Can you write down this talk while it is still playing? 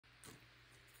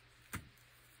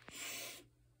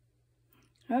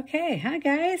Okay, hi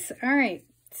guys. All right,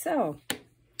 so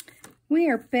we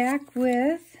are back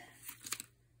with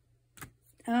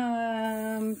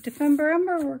December.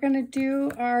 We're going to do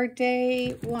our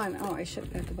day 1. Oh, I should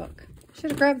have got the book.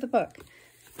 Should have grabbed the book.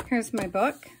 Here's my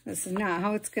book. This is not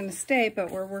how it's going to stay,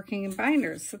 but we're working in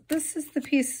binders. So this is the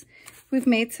piece we've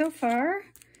made so far.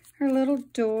 Our little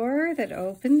door that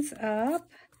opens up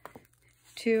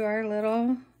to our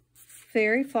little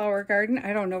fairy flower garden.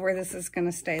 I don't know where this is going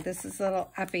to stay. This is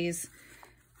little Effie's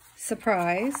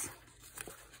surprise.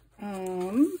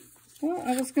 Well,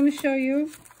 I was going to show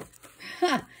you.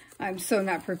 I'm so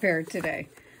not prepared today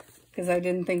because I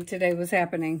didn't think today was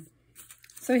happening.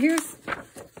 So here's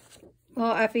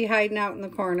little Effie hiding out in the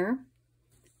corner.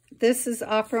 This is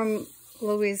off from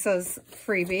Louisa's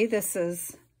freebie. This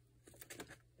is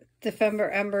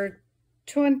December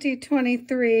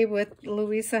 2023 with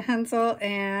Louisa Hensel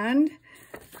and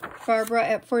Barbara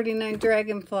at 49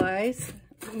 Dragonflies.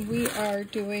 We are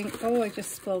doing, oh, I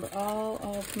just spilled all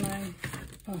of my,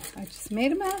 oh, I just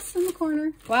made a mess in the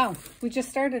corner. Wow, we just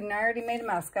started and I already made a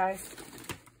mess, guys.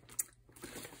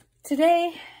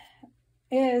 Today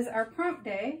is our prompt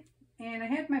day, and I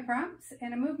had my prompts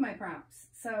and I moved my prompts.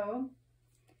 So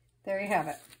there you have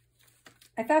it.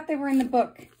 I thought they were in the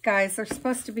book, guys. They're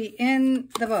supposed to be in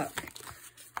the book.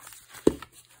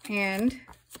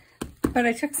 But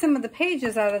I took some of the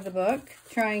pages out of the book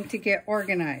trying to get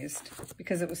organized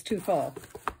because it was too full.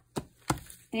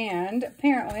 And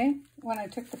apparently, when I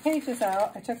took the pages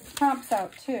out, I took the prompts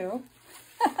out too,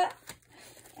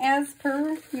 as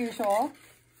per usual.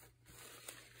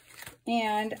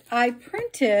 And I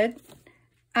printed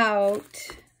out,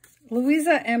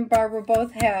 Louisa and Barbara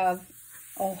both have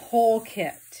a whole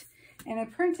kit. And I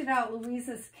printed out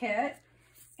Louisa's kit,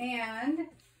 and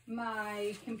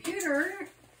my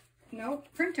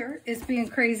printer is being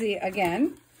crazy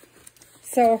again.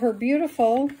 So her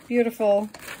beautiful, beautiful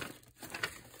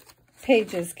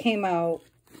pages came out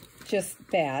just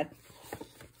bad.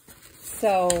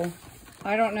 So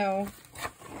I don't know.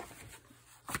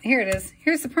 Here it is.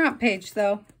 Here's the prompt page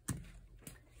though.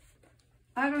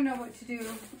 I don't know what to do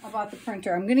about the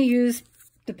printer. I'm going to use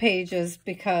the pages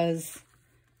because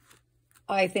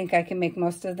I think I can make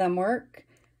most of them work.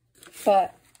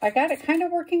 But I got it kind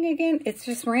of working again. It's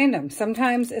just random.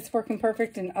 Sometimes it's working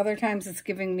perfect and other times it's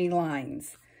giving me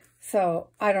lines. So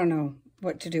I don't know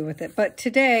what to do with it. But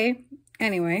today,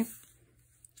 anyway,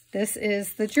 this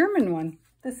is the German one.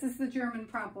 This is the German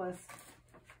prompt list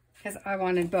because I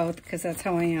wanted both because that's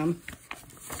how I am.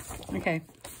 Okay,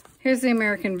 here's the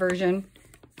American version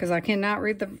because I cannot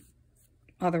read the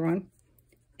other one.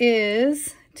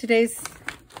 Today's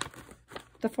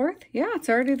the 4th? Yeah, it's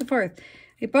already the 4th.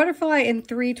 A butterfly and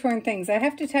 3 torn things. I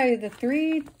have to tell you, the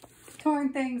 3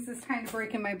 torn things is kind of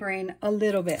breaking my brain a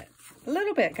little bit. A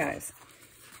little bit, guys.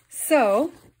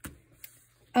 So,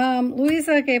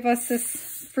 Louisa gave us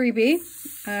this freebie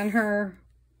on her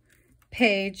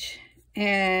page,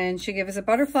 and she gave us a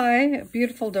butterfly, a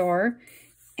beautiful door,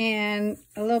 and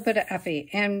a little bit of Effie.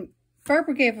 And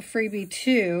Barbara gave a freebie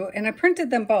too, and I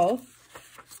printed them both.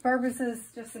 Barbara's is,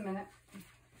 just a minute,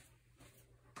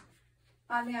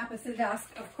 on the opposite desk.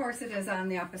 Of course it is on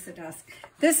the opposite desk.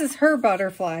 This is her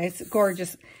butterfly. It's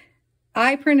gorgeous.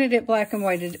 I printed it black and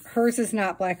white. Hers is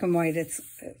not black and white. It's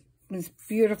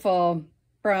beautiful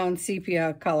brown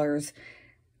sepia colors.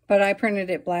 But I printed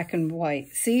it black and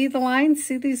white. See the lines?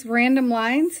 See these random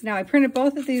lines? Now I printed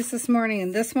both of these this morning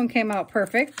and this one came out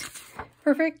perfect.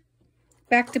 Perfect.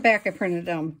 Back to back I printed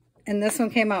them. And this one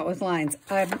came out with lines.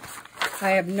 I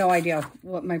have no idea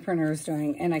what my printer is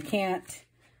doing and I can't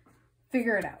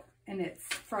figure it out, and it's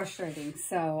frustrating.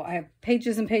 So I have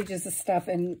pages and pages of stuff,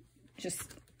 and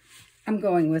just I'm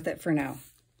going with it for now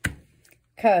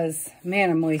because man,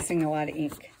 I'm wasting a lot of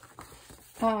ink.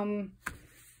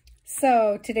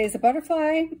 So today's a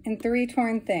butterfly and 3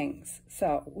 torn things.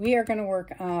 So we are going to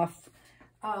work off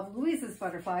Louisa's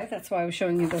butterfly. That's why I was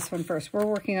showing you this one first. We're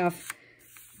working off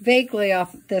vaguely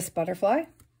off this butterfly,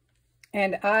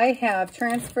 and I have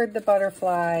transferred the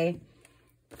butterfly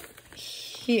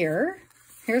here.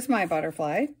 Here's my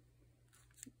butterfly.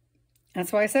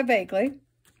 That's why I said vaguely.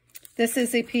 This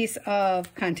is a piece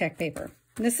of contact paper.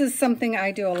 This is something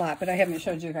I do a lot, but I haven't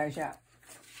showed you guys yet.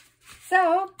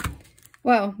 So,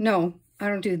 well, no, I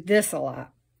don't do this a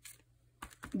lot.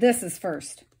 This is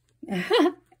first.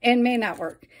 And may not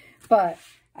work, but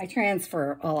I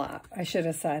transfer a lot, I should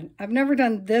have said. I've never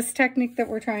done this technique that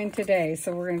we're trying today,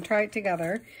 so we're going to try it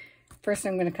together. First,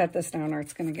 I'm going to cut this down or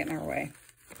it's going to get in our way.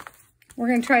 We're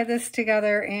going to try this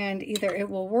together, and either it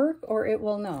will work or it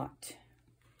will not.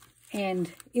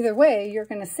 And either way, you're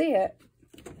going to see it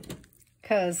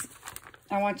because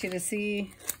I want you to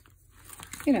see,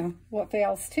 you know, what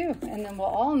fails too. And then we'll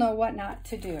all know what not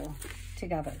to do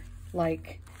together.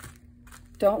 Like,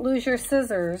 don't lose your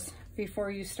scissors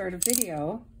before you start a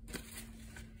video,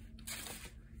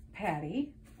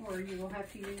 Patty, or you will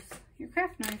have to use your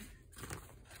craft knife.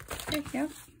 Okay,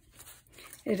 yep.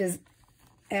 It has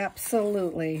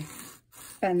absolutely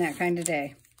been that kind of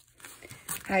day.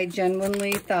 I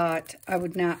genuinely thought I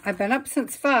would not. I've been up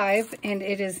since 5, and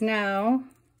it is now,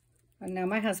 and now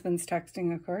my husband's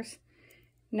texting, of course.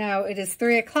 Now it is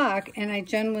 3 o'clock, and I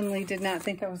genuinely did not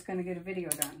think I was going to get a video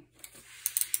done.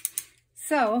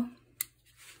 So,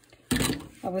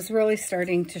 I was really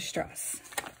starting to stress.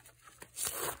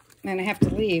 And I have to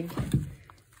leave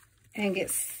and get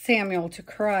Samuel to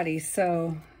karate,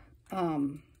 so,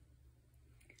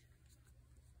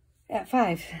 at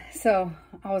 5. So,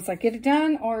 I was like, get it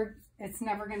done, or it's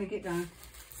never going to get done.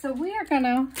 So, we are going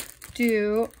to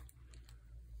do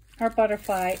our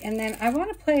butterfly, and then I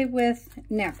want to play with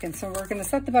napkins. So, we're going to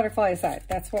set the butterfly aside.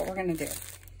 That's what we're going to do.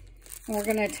 And we're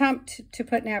going to attempt to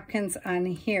put napkins on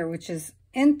here, which is,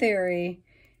 in theory,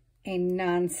 a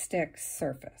non-stick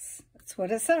surface. That's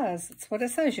what it says. It's what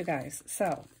it says, you guys.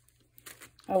 So,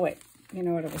 oh wait, you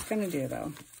know what I was going to do,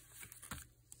 though?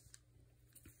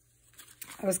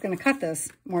 I was going to cut this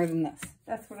more than this.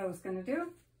 That's what I was going to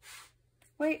do.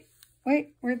 Wait,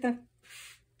 where'd the...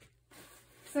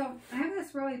 So, I have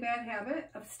this really bad habit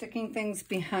of sticking things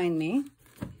behind me.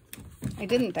 I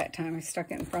didn't that time. I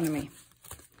stuck it in front of me.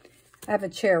 I have a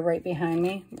chair right behind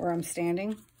me where I'm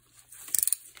standing.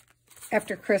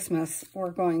 After Christmas,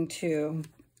 we're going to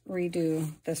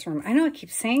redo this room. I know I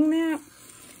keep saying that.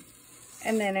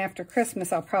 And then after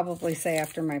Christmas, I'll probably say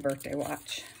after my birthday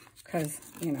watch. Because,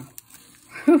 you know,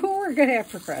 we're good at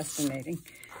procrastinating.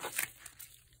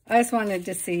 I just wanted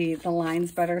to see the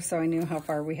lines better so I knew how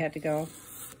far we had to go.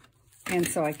 And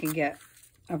so I can get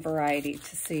a variety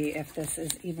to see if this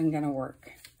is even going to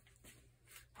work.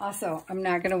 Also, I'm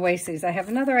not going to waste these. I have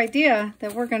another idea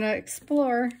that we're going to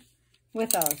explore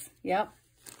with those. Yep.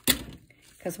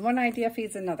 Because one idea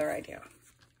feeds another idea.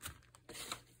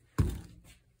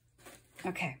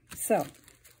 Okay, so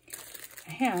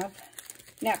I have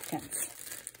napkins.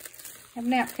 I have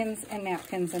napkins and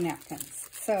napkins and napkins.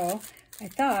 So I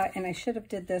thought, and I should have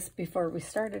did this before we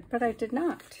started, but I did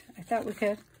not. I thought we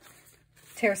could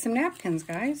tear some napkins,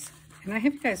 guys. And I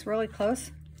have you guys really close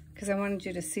because I wanted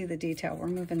you to see the detail. We're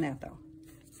moving that, though.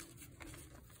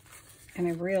 And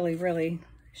I really, really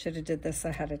should have did this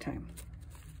ahead of time.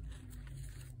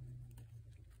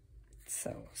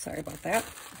 So, sorry about that.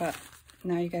 But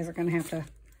now you guys are going to have to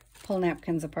pull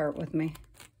napkins apart with me.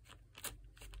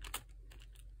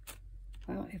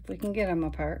 Well, if we can get them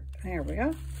apart. There we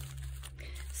go.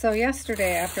 So,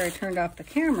 yesterday, after I turned off the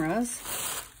cameras,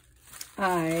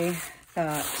 I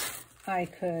thought I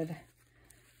could...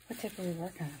 What did we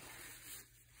work on?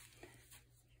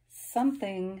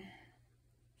 Something...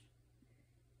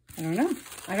 I don't know.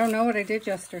 I don't know what I did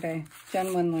yesterday,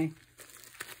 genuinely.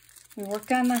 We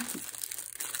worked on the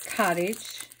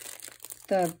cottage,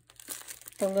 the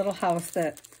little house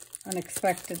that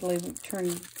unexpectedly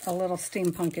turned a little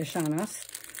steampunkish on us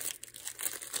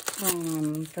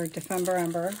for December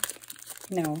Ember.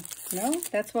 No,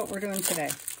 that's what we're doing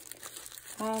today.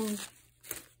 And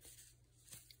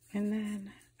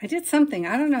then I did something.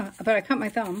 I don't know, but I cut my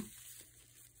thumb.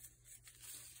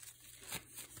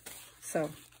 So...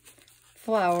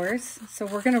 flowers. So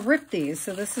we're going to rip these.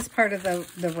 So this is part of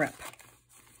the rip.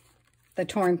 The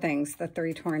torn things, the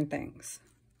 3 torn things.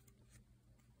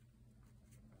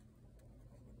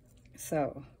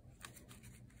 So,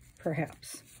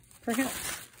 perhaps.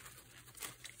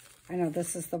 I know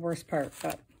this is the worst part,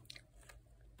 but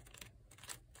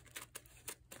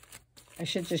I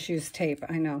should just use tape,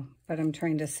 I know. But I'm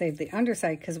trying to save the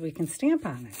underside because we can stamp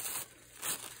on it.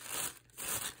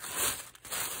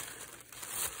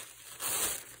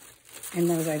 And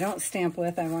those I don't stamp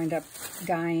with, I wind up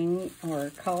dyeing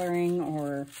or coloring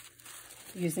or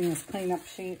using as cleanup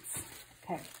sheets.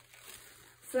 Okay.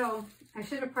 So, I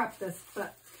should have prepped this,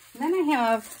 but then I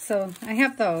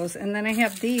have those, and then I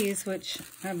have these, which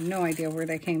I have no idea where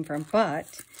they came from,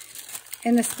 but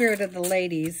in the spirit of the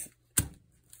ladies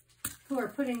who are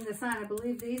putting this on, I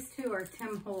believe these 2 are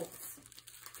Tim Holtz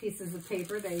pieces of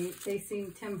paper. They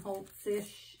seem Tim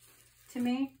Holtz-ish to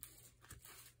me.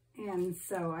 And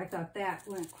so I thought that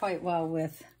went quite well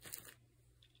with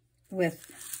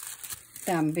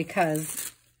them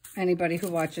because anybody who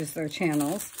watches their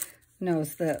channels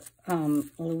knows that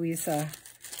Louisa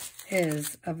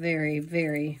is a very,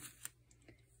 very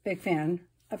big fan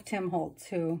of Tim Holtz,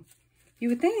 who you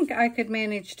would think I could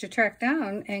manage to track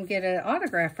down and get an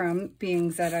autograph from, being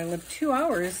that I live 2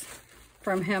 hours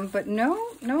from him, but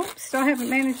nope, still haven't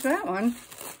managed that one.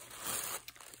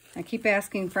 I keep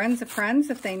asking friends of friends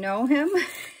if they know him.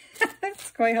 That's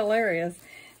quite hilarious.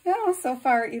 No, so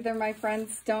far either my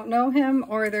friends don't know him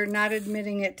or they're not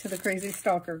admitting it to the crazy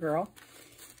stalker girl.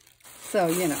 So,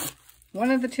 you know,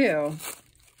 one of the two.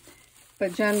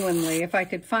 But genuinely, if I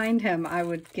could find him, I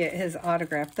would get his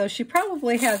autograph. Though she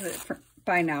probably has it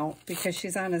by now because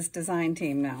she's on his design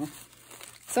team now.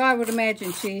 So I would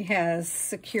imagine she has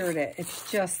secured it.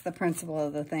 It's just the principle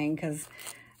of the thing, because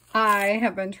I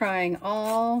have been trying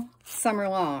all summer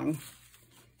long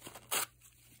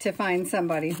to find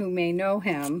somebody who may know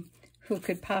him who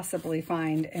could possibly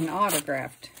find an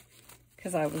autographed,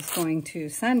 because I was going to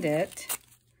send it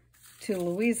to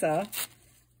Louisa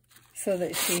so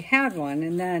that she had one,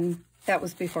 and then that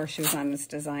was before she was on his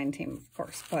design team, of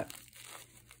course. But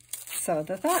so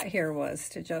the thought here was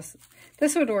to just,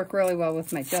 this would work really well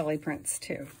with my jelly prints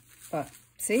too. But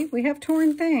see, we have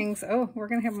torn things. Oh, we're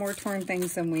going to have more torn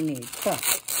things than we need. But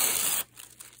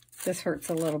this hurts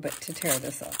a little bit to tear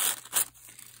this up.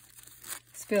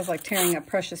 This feels like tearing up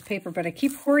precious paper, but I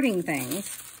keep hoarding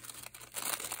things.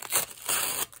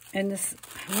 And this,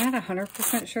 I'm not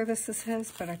 100% sure this is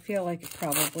his, but I feel like it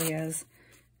probably is,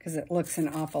 because it looks an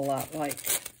awful lot like,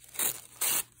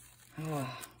 oh,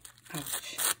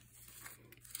 ouch.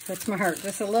 Hurts my heart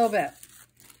just a little bit.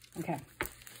 Okay.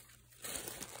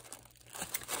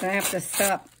 But I have to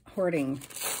stop hoarding.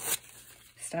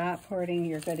 Stop hoarding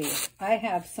your goodies. I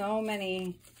have so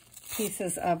many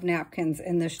pieces of napkins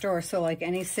in this drawer, so like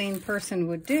any sane person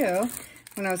would do,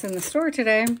 when I was in the store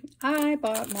today, I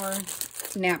bought more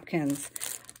napkins.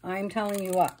 I'm telling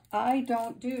you what, I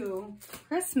don't do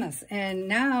Christmas, and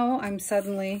now I'm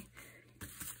suddenly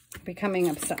becoming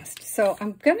obsessed. So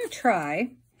I'm gonna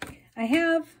try. I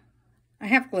have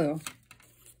glue,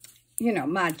 you know,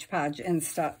 Mod Podge and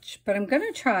such, but I'm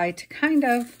gonna try to kind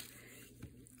of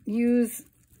use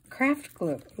craft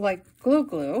glue, like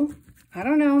glue. I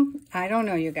don't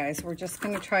know, you guys. We're just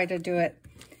gonna try to do it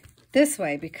this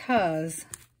way because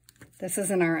this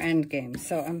isn't our end game.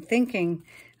 So I'm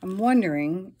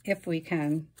wondering if we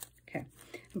can. Okay,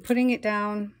 I'm putting it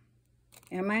down.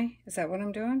 Am I? Is that what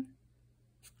I'm doing?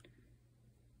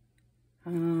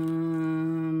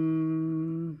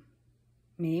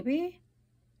 Maybe?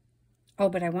 Oh,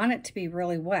 but I want it to be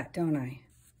really wet, don't I?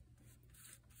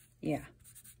 Yeah.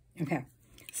 Okay.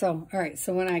 So, all right.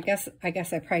 So when I guess I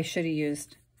probably should have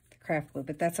used the craft glue,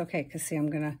 but that's okay. Cause see, I'll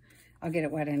get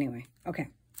it wet anyway. Okay.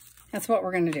 That's what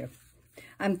we're going to do.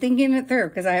 I'm thinking it through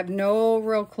because I have no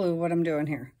real clue what I'm doing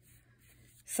here.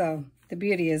 So the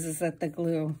beauty is that the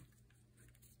glue,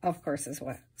 of course, is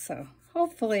wet. So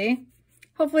hopefully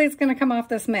it's going to come off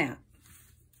this mat.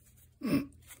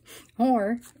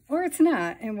 Or it's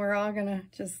not, and we're all going to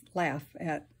just laugh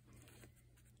at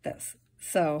this.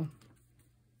 So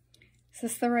is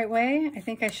this the right way? I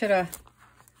think I should have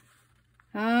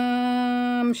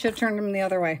turned them the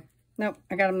other way. Nope,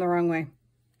 I got them the wrong way.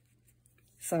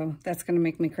 So that's going to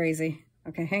make me crazy.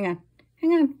 Okay, hang on.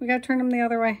 We got to turn them the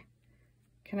other way.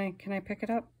 Can I pick it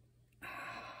up?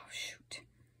 Oh, shoot.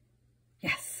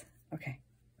 Yes. Okay.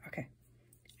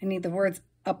 I need the words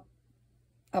up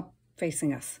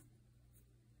facing us.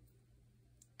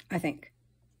 I think.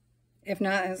 If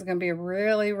not, it's going to be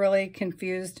really, really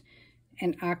confused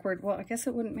and awkward. Well, I guess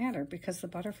it wouldn't matter because the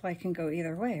butterfly can go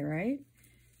either way, right?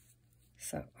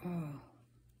 So,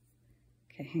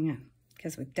 okay, hang on.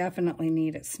 Because we definitely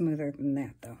need it smoother than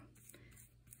that, though.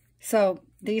 So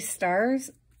these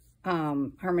stars are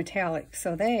metallic,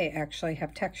 so they actually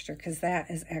have texture because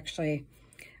that is actually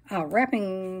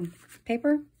wrapping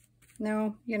paper.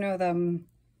 No, you know, the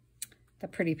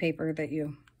pretty paper that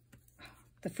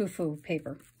the foo-foo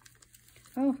paper.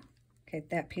 Oh, okay,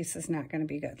 that piece is not going to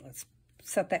be good. Let's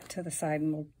set that to the side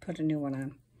and we'll put a new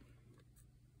one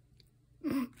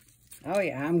on. Oh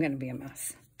yeah, I'm going to be a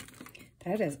mess.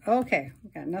 That is, okay, we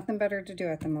got nothing better to do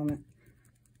at the moment.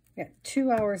 We got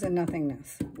 2 hours of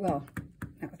nothingness. Well,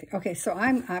 not with you. Okay, so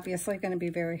I'm obviously going to be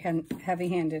very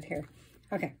heavy-handed here.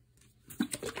 Okay.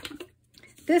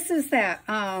 This is that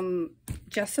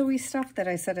gesso-y stuff that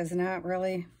I said is not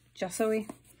really gesso-y.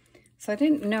 So I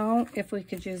didn't know if we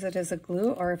could use it as a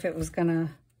glue or if it was going to,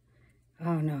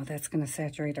 oh no, that's going to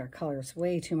saturate our colors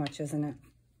way too much, isn't it?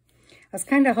 I was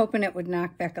kind of hoping it would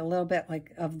knock back a little bit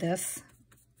like of this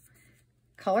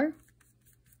color.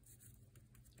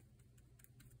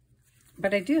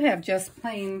 But I do have just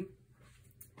plain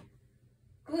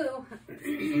glue.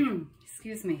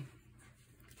 Excuse me.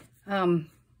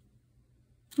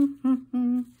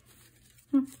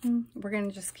 We're going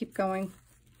to just keep going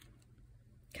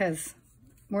because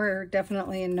we're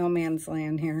definitely in no man's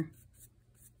land here.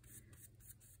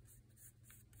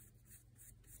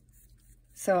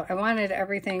 So I wanted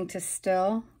everything to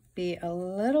still be a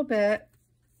little bit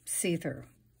see-through.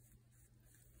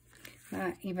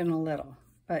 Not even a little,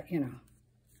 but you know,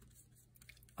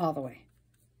 all the way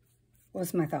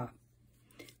was my thought.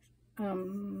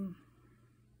 And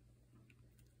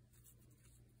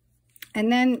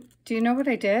then, do you know what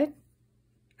I did?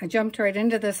 I jumped right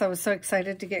into this. I was so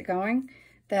excited to get going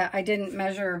that I didn't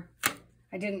measure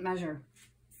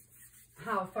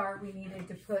how far we needed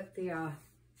to put the,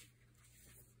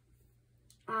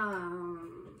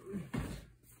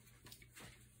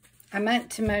 I meant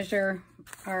to measure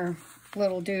our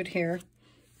little dude here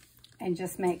and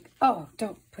just make, oh,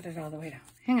 don't put it all the way down.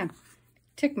 Hang on.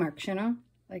 Tick marks, you know,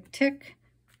 like tick,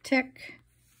 tick,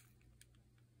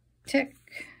 tick,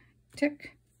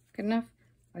 tick. Good enough?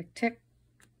 Like tick,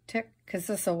 tick, because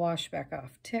this will wash back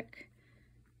off. Tick,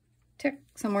 tick,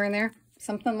 somewhere in there.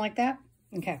 Something like that.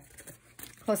 Okay.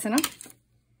 Close enough.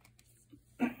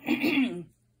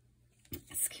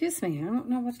 Excuse me. I don't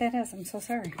know what that is. I'm so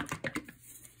sorry.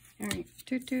 All right.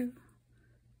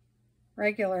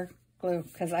 Regular glue,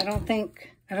 because I don't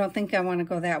think I want to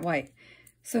go that white.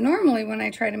 So normally when I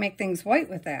try to make things white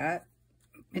with that,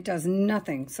 it does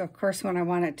nothing. So of course when I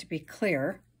want it to be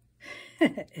clear,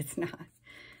 it's not.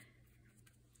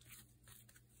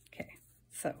 Okay,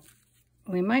 so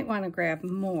we might want to grab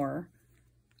more.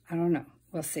 I don't know.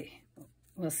 We'll see.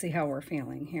 We'll see how we're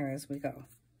feeling here as we go.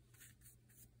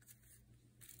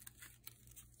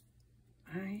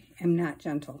 I am not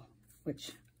gentle,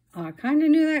 which I kind of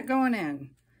knew that going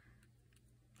in,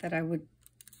 that I would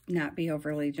not be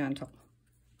overly gentle.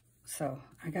 So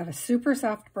I got a super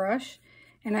soft brush,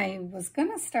 and I was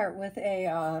going to start with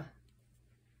a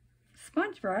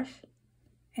sponge brush,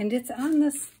 and it's on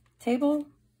this table.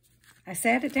 I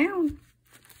sat it down.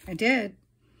 I did,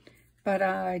 but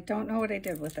I don't know what I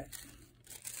did with it.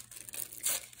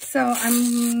 So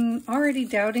I'm already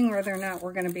doubting whether or not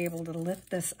we're going to be able to lift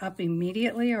this up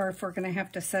immediately, or if we're going to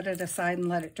have to set it aside and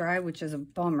let it dry, which is a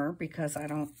bummer because I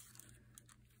don't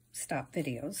stop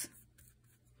videos.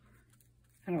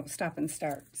 I don't stop and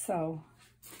start. So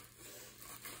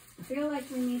I feel like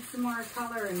we need some more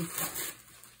color and stuff.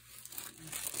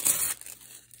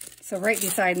 So right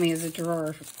beside me is a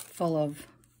drawer full of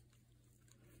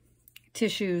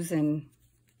tissues and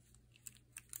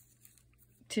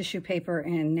tissue paper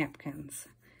and napkins.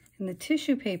 And the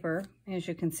tissue paper, as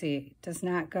you can see, does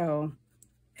not go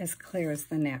as clear as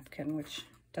the napkin, which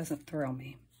doesn't thrill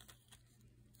me.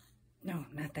 No,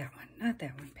 not that one. Not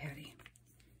that one, Patty.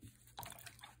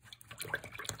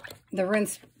 The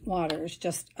rinse water is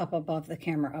just up above the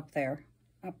camera, up there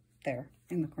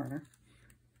in the corner.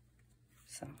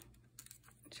 So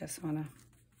just want to,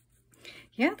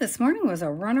 yeah, this morning was a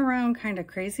runaround kind of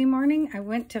crazy morning. I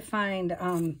went to find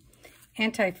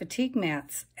anti-fatigue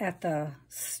mats at the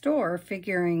store,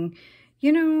 figuring,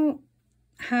 you know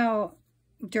how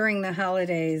during the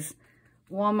holidays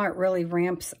Walmart really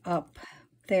ramps up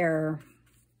their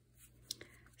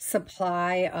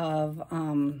supply of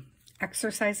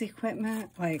exercise equipment.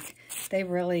 Like they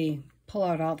really pull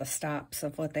out all the stops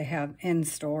of what they have in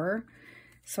store.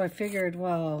 So I figured,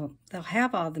 well, they'll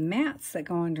have all the mats that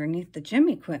go underneath the gym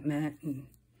equipment, and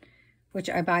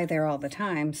which I buy there all the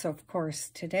time. So, of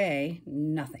course, today,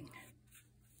 nothing.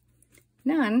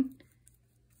 None.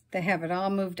 They have it all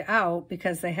moved out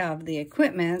because they have the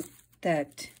equipment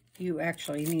that you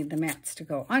actually need the mats to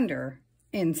go under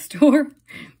in store,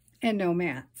 and no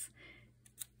mats.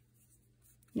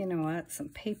 You know what? Some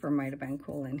paper might have been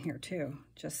cool in here, too.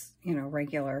 Just, you know,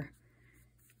 regular,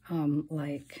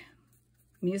 like,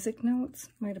 music notes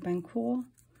might have been cool.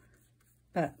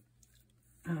 But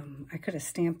I could have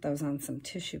stamped those on some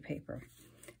tissue paper.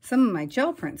 Some of my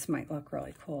gel prints might look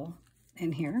really cool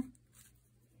in here.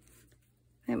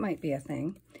 That might be a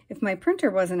thing. If my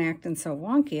printer wasn't acting so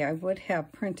wonky, I would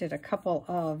have printed a couple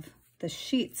of the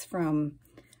sheets from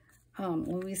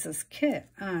Louisa's kit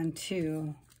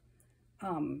onto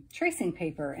tracing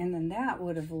paper, and then that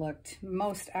would have looked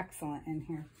most excellent in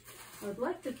here. I would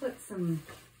like to put some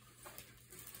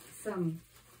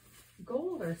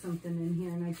gold or something in here,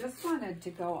 and I just wanted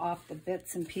to go off the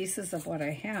bits and pieces of what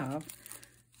I have,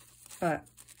 but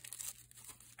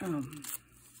I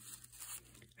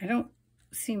don't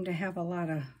seem to have a lot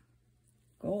of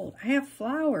gold. I have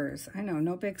flowers. I know,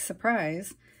 no big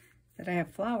surprise that I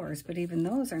have flowers, but even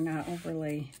those are not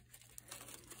overly,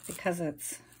 because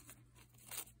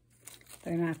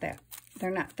they're not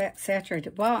that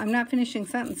saturated. Well, I'm not finishing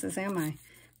sentences, am I?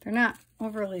 They're not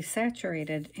overly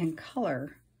saturated in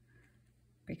color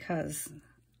because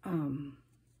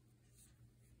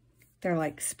they're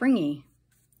like springy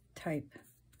type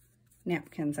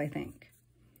napkins, I think.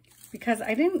 Because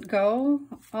I didn't go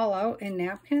all out in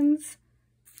napkins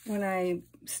when I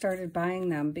started buying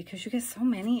them because you get so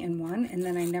many in one, and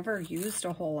then I never used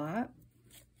a whole lot.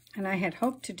 And I had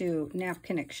hoped to do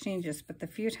napkin exchanges, but the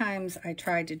few times I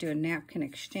tried to do a napkin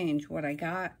exchange, what I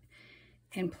got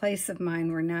in place of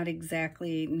mine were not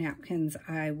exactly napkins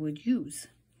I would use.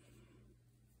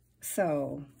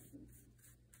 So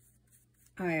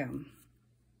I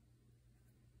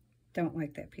don't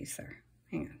like that piece there.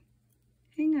 Hang on.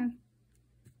 Hang on.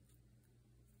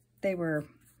 They were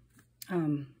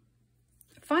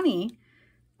funny,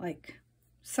 like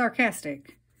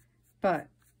sarcastic, but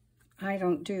I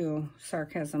don't do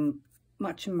sarcasm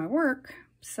much in my work,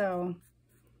 so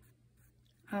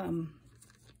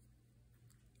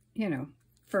you know,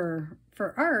 for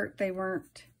art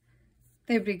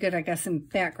they'd be good, I guess, in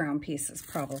background pieces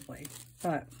probably,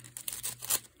 but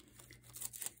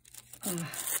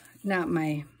not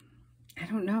my, I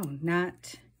don't know,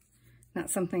 not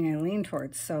something I lean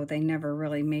towards, so they never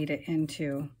really made it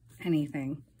into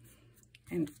anything.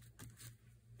 And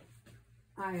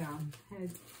I had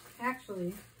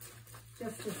actually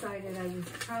just decided I was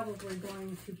probably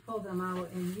going to pull them out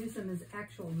and use them as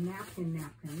actual napkins.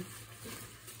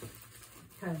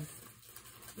 Because,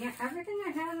 yeah, everything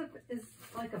I have is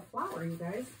like a flower, you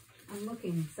guys. I'm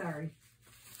looking, sorry.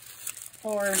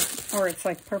 Or it's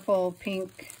like purple,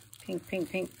 pink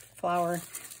flower,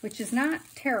 which is not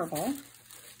terrible,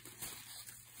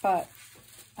 but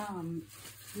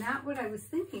not what I was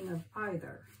thinking of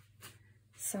either.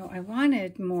 So I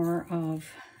wanted more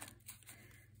of,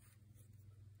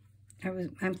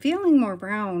 I'm feeling more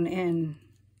brown and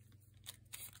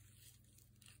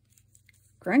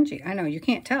grungy. I know you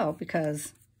can't tell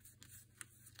because,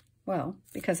 well,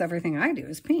 because everything I do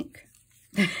is pink.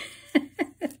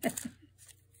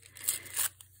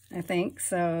 I think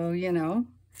so, you know,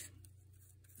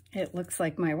 it looks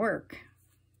like my work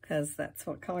because that's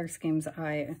what color schemes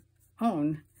I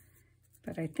own.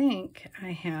 But I think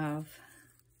I have,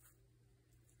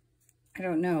 I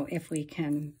don't know if we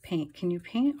can paint. Can you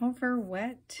paint over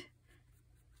wet?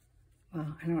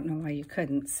 Well, I don't know why you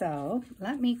couldn't. So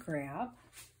let me grab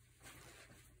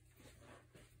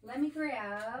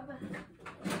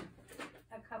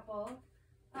a couple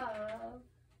of,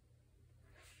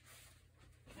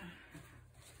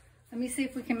 let me see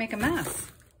if we can make a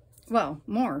mess. Well,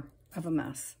 more of a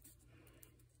mess.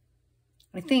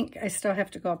 I think I still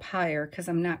have to go up higher because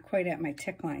I'm not quite at my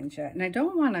tick lines yet. And I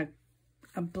don't want to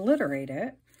obliterate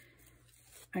it.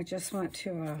 I just want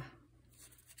to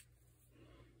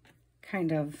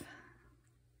kind of,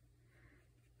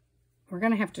 we're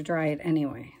going to have to dry it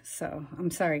anyway. So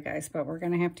I'm sorry guys, but we're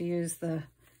going to have to use the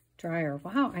dryer.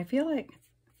 Wow, I feel like,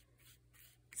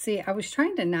 see, I was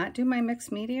trying to not do my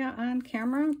mixed media on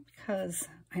camera because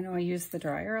I know I use the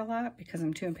dryer a lot because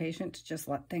I'm too impatient to just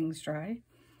let things dry.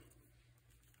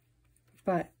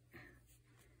 But,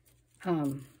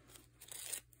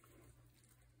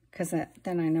 because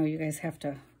then I know you guys have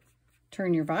to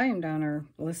turn your volume down or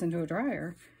listen to a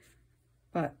dryer.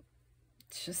 But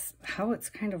it's just how it's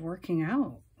kind of working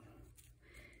out.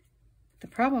 The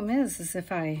problem is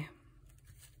if I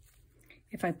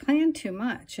plan too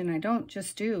much and I don't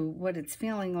just do what it's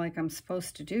feeling like I'm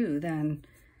supposed to do, then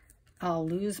I'll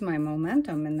lose my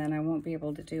momentum and then I won't be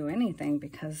able to do anything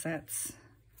because that's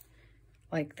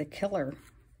like the killer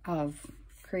of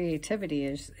creativity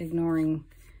is ignoring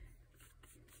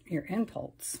your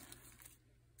impulse.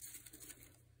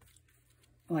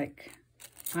 Like,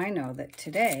 I know that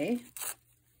today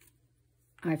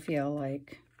I feel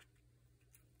like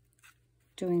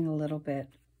doing a little bit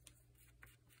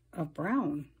of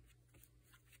brown,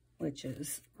 which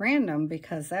is random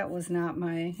because that was not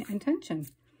my intention.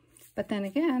 But then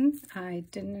again, I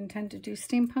didn't intend to do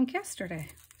steampunk yesterday.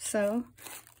 So,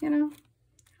 you know,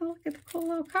 oh, look at the cool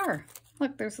little car.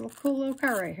 Look, there's a cool little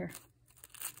car right here.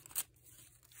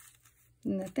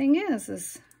 And the thing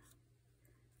is,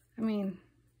 I mean,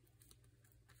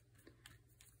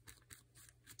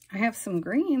 I have some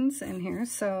greens in here,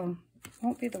 so it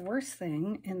won't be the worst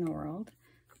thing in the world.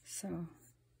 So,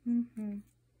 come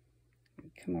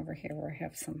over here where I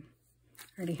have some,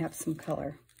 already have some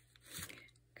color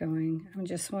going. I'm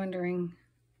just wondering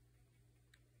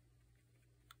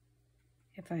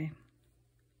if I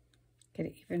get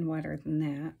it even wetter than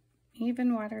that.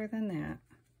 Even wetter than that.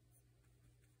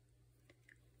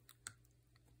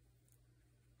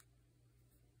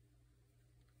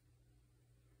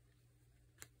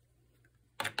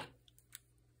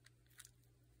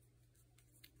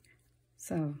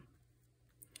 So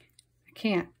I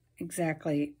can't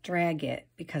exactly drag it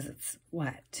because it's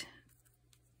wet.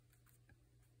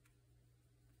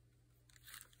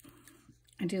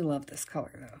 I do love this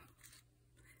color though.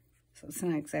 So it's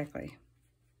not exactly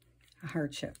a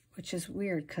hardship, which is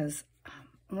weird because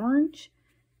orange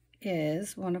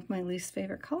is one of my least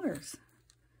favorite colors.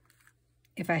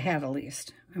 If I had a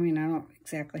least. I mean, I don't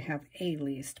exactly have a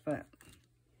least, but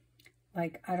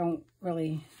like I don't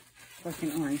really work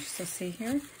in orange. So see here,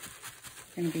 I'm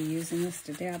going to be using this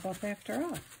to dab up after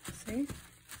all. See?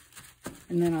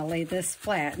 And then I'll lay this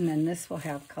flat, and then this will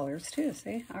have colors too.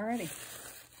 See? Already.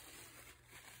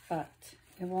 But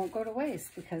it won't go to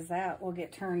waste because that will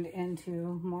get turned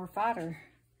into more fodder.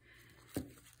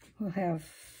 We'll have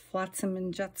flotsam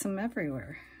and jetsam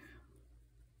everywhere.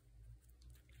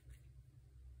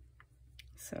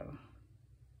 So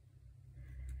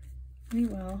we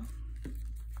will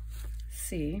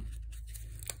see.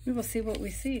 We will see what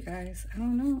we see, guys. I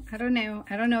don't know. I don't know.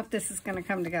 I don't know if this is going to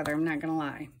come together. I'm not going to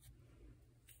lie.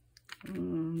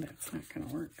 That's not going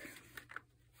to work.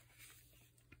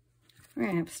 We're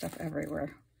going to have stuff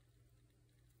everywhere.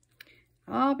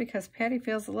 All because Patty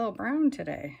feels a little brown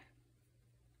today.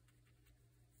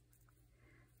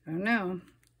 I don't know.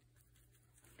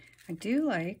 I do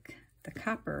like the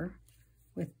copper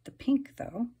with the pink,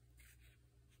 though.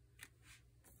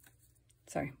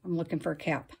 Sorry, I'm looking for a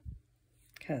cap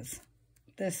because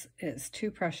this is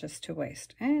too precious to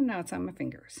waste. And now it's on my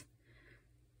fingers.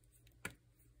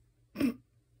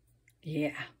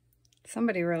 Yeah,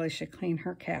 somebody really should clean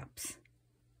her caps.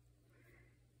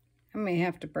 I may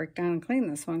have to break down and clean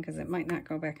this one because it might not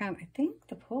go back on. I think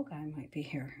the pool guy might be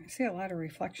here. I see a lot of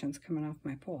reflections coming off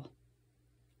my pool,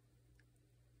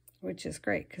 which is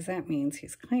great because that means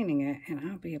he's cleaning it and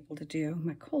I'll be able to do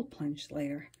my cold plunge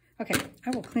later. Okay, I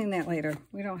will clean that later.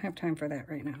 We don't have time for that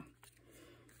right now.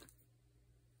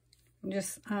 I'm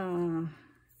just,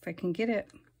 if I can get it,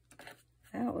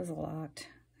 that was a lot.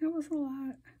 That was a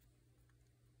lot.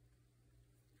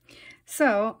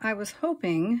 So I was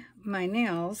hoping my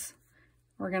nails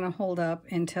were going to hold up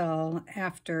until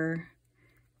after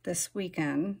this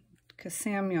weekend because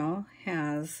Samuel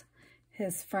has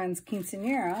his friend's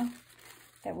quinceañera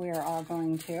that we are all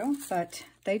going to, but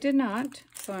they did not.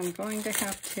 So I'm going to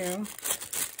have to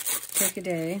take a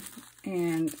day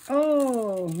and,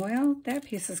 oh, well, that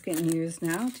piece is getting used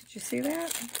now. Did you see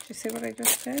that? Did you see what I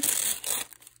just did?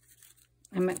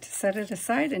 I meant to set it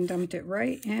aside and dumped it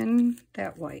right in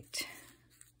that white.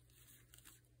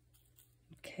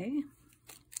 Okay.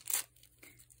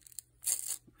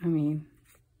 I mean,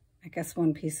 I guess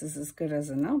one piece is as good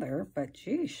as another, but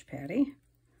geesh, Patty.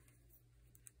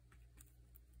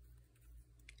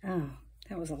 Oh,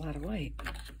 that was a lot of white.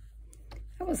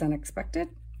 That was unexpected.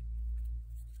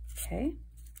 Okay.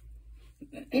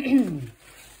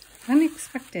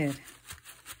 Unexpected.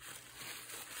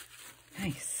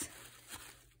 Nice.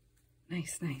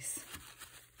 Nice, nice.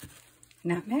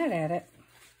 Not mad at it.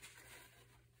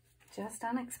 Just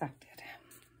unexpected.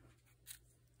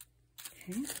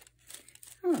 Okay.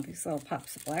 Oh, these little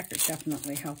pops of black are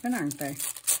definitely helping, aren't they?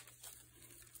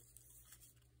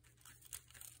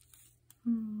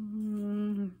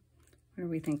 What are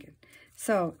we thinking?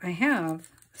 So I have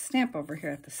a stamp over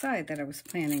here at the side that I was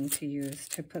planning to use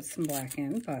to put some black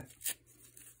in, but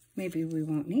maybe we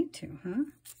won't need to, huh?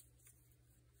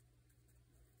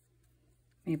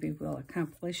 Maybe we'll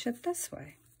accomplish it this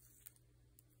way.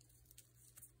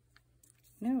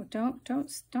 No, don't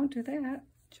do that.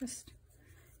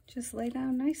 Just lay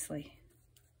down nicely.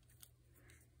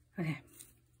 Okay.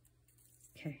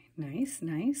 Okay, nice,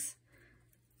 nice.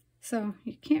 So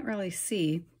you can't really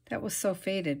see. That was so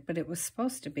faded, but it was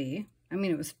supposed to be. I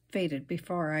mean, it was faded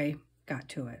before I got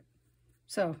to it.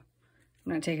 So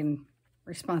I'm not taking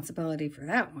responsibility for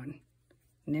that one.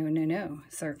 No, no, no.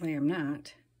 Certainly I'm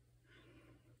not.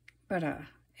 But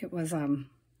it was a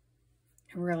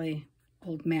really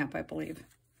old map, I believe,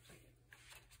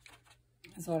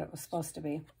 is what it was supposed to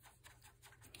be.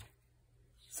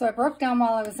 So I broke down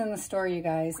while I was in the store, you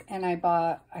guys, and I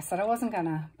said I wasn't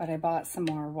gonna, but I bought some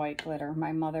more white glitter.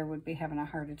 My mother would be having a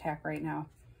heart attack right now.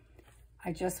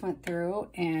 I just went through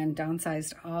and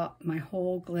downsized all my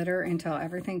whole glitter until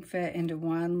everything fit into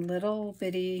one little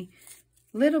bitty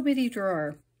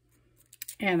drawer.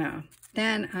 And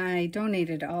then I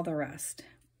donated all the rest.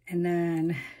 And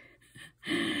then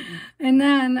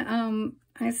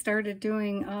I started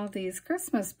doing all these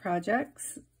Christmas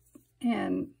projects,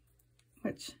 and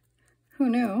which, who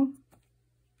knew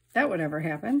that would ever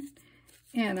happen?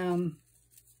 And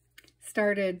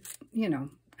started, you know,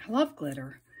 I love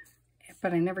glitter,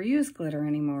 but I never use glitter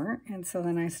anymore. And so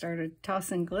then I started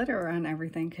tossing glitter on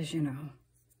everything because, you know,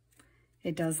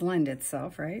 it does lend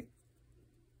itself, right,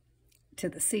 to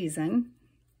the season.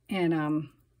 And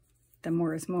the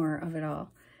more is more of it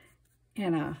all.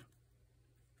 And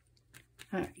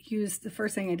the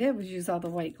first thing I did was use all the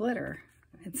white glitter.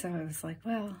 And so I was like,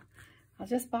 well, I'll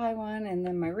just buy one. And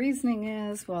then my reasoning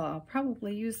is, well, I'll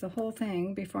probably use the whole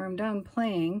thing before I'm done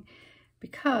playing,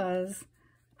 because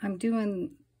I'm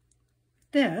doing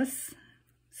this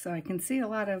so I can see a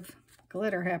lot of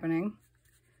glitter happening.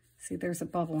 See, there's a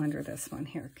bubble under this one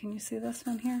here. Can you see this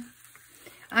one here?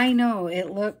 I know it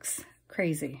looks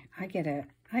crazy. I get it.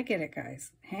 I get it,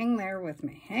 guys. Hang there with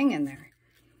me. Hang in there.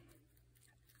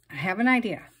 I have an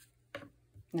idea.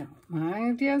 No, my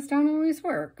ideas don't always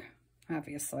work,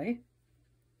 obviously.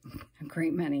 A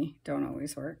great many don't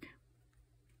always work.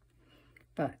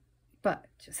 But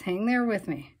just hang there with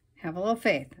me. Have a little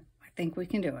faith. I think we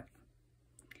can do it.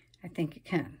 I think it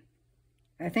can.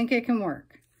 I think it can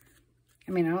work.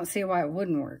 I mean, I don't see why it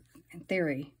wouldn't work. In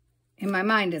theory, in my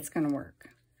mind, it's going to work.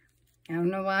 I don't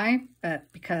know why, but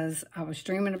because I was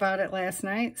dreaming about it last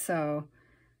night. So,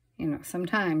 you know,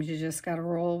 sometimes you just got to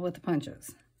roll with the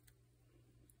punches.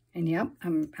 And yep,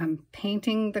 I'm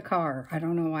painting the car. I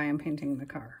don't know why I'm painting the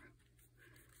car.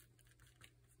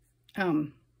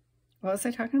 What was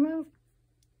I talking about?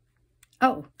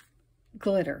 Oh,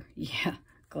 glitter. Yeah,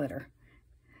 glitter.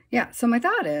 Yeah, so my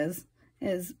thought is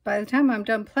by the time I'm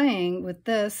done playing with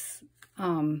this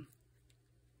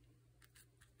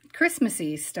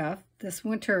Christmassy stuff, this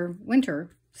winter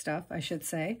stuff, I should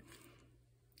say,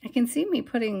 I can see me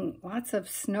putting lots of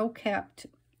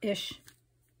snow-capped-ish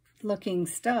looking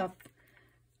stuff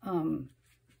all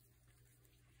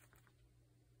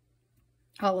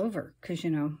over, because, you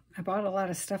know, I bought a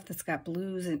lot of stuff that's got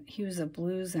blues and hues of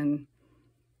blues and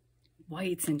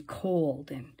whites and cold,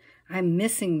 and I'm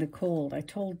missing the cold. I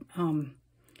told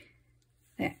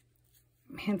that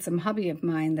handsome hubby of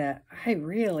mine that I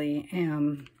really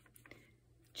am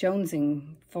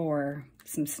jonesing for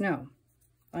some snow.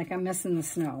 Like, I'm missing the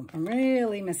snow. I'm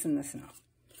really missing the snow.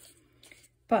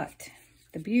 But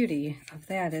the beauty of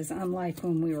that is, unlike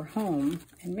when we were home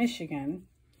in Michigan,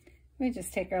 we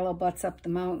just take our little butts up the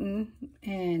mountain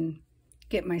and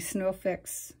get my snow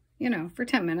fix, you know, for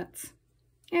 10 minutes,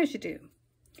 as you do.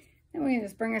 Then we can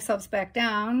just bring ourselves back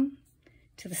down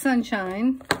to the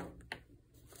sunshine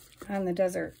on the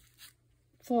desert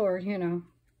floor, you know,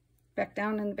 back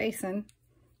down in the basin,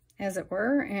 as it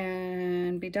were,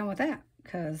 and be done with that,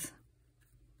 because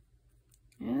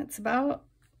it's about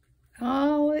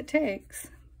all it takes.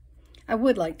 I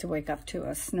would like to wake up to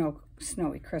a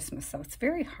snowy Christmas, though. It's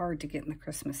very hard to get in the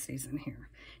Christmas season here.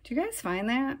 Do you guys find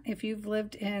that? If you've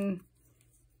lived in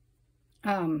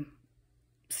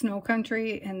snow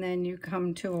country and then you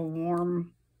come to a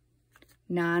warm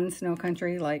non-snow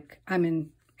country, like I'm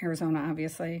in Arizona,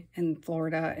 obviously, and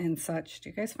Florida and such, do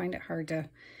you guys find it hard to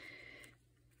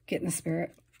get in the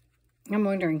spirit? I'm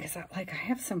wondering, because I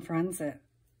have some friends that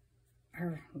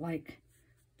are like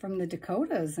from the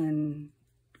Dakotas and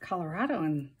Colorado,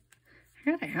 and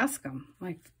I gotta ask them,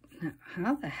 like,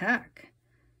 how the heck?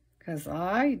 Because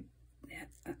I've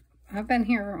been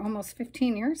here almost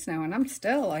 15 years now, and I'm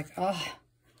still like, oh,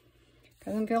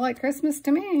 doesn't feel like Christmas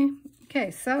to me. Okay,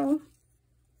 so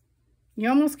you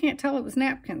almost can't tell it was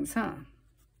napkins, huh?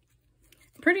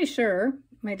 Pretty sure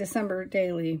my December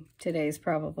daily today is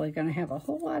probably going to have a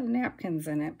whole lot of napkins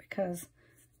in it because,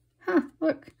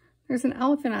 look, there's an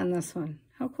elephant on this one.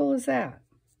 How cool is that?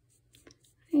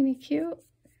 Ain't he cute?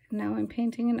 Now I'm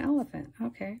painting an elephant.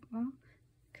 Okay, well,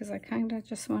 because I kind of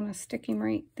just want to stick him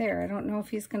right there. I don't know if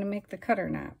he's going to make the cut or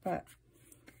not, but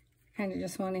I kind of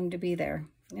just want him to be there.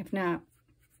 If not,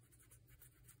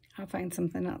 I'll find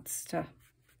something else to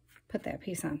put that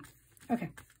piece on. Okay,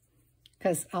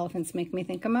 because elephants make me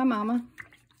think of my mama,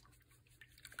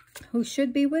 who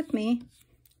should be with me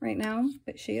right now,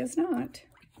 but she is not,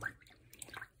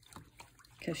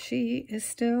 because she is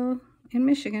still in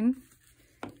Michigan,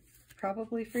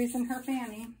 probably freezing her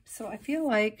fanny. So I feel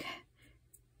like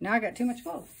now I got too much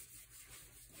gold.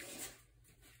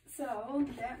 So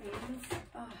that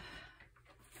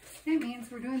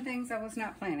means we're doing things I was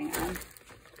not planning on.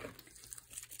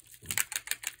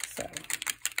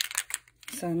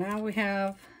 So now we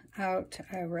have out,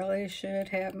 I really should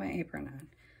have my apron on.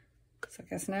 So I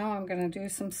guess now I'm going to do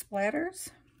some splatters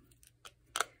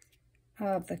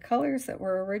of the colors that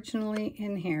were originally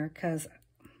in here, because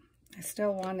I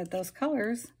still wanted those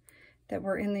colors that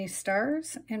were in these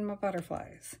stars and my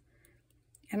butterflies.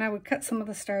 And I would cut some of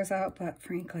the stars out, but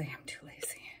frankly, I'm too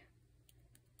lazy.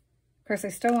 Of course, I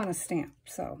still want a stamp,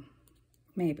 so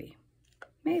maybe.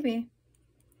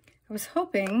 I was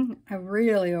hoping, I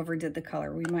really overdid the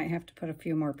color. We might have to put a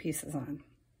few more pieces on.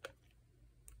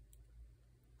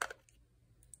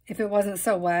 If it wasn't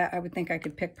so wet, I would think I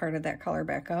could pick part of that color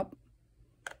back up.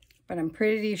 But I'm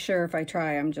pretty sure if I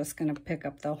try, I'm just going to pick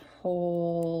up the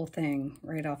whole thing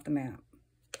right off the map.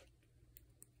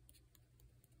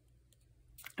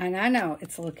 And I know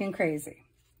it's looking crazy.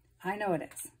 I know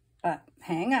it is. But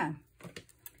hang on.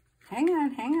 Hang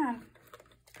on, hang on.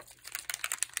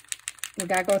 We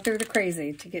got to go through the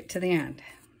crazy to get to the end.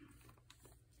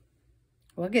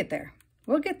 We'll get there.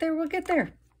 We'll get there. We'll get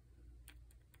there.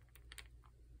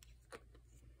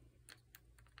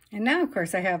 And now, of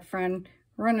course, I have a friend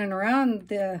running around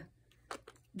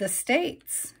the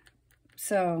States.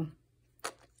 So, I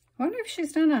wonder if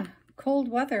she's done a cold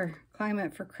weather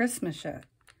climate for Christmas yet,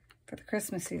 for the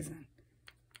Christmas season.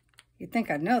 You'd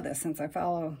think I'd know this since I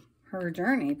follow her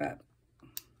journey, but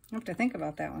I have to think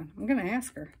about that one. I'm going to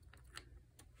ask her.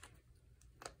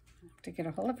 I have to get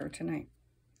a hold of her tonight.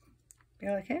 Be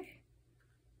like, hey.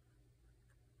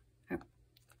 Oh,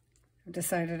 I've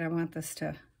decided I want this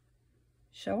to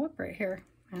show up right here.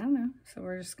 I don't know. So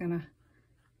we're just going to...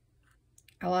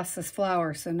 I lost this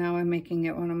flower, so now I'm making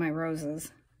it one of my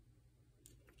roses.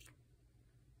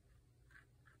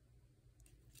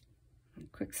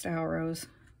 Quick style rose.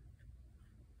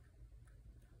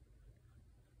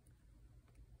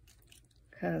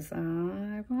 Because I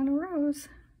want a rose.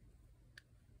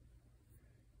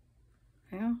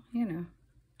 Well, you know.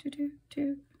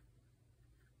 Do.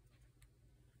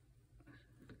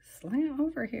 Slant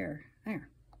over here. There.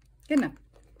 Good enough.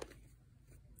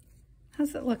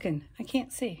 How's it looking? I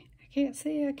can't see. I can't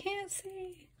see. I can't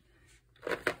see.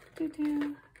 Do.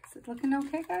 Is it looking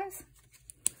okay, guys?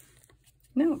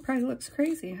 No, it probably looks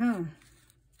crazy, huh?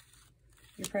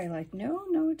 You're probably like, no,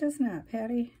 it does not,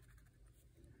 Patty.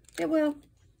 It will.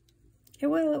 It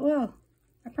will, it will.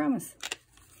 I promise.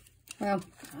 Well,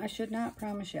 I should not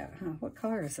promise yet, huh? What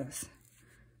color is this?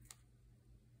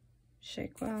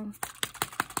 Shake well.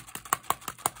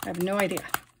 I have no idea.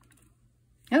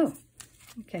 Oh,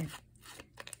 okay.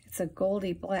 It's a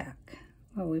goldy black.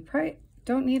 Well, we probably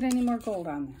don't need any more gold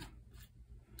on there.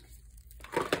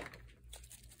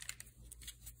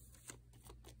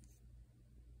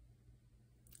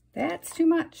 That's too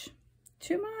much.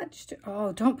 Too much.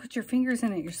 Oh, don't put your fingers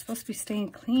in it. You're supposed to be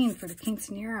staying clean for the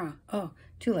quinceanera. Oh,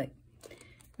 too late.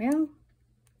 Well,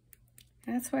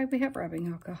 that's why we have rubbing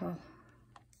alcohol.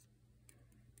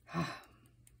 Oh,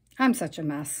 I'm such a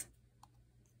mess.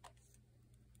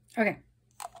 Okay.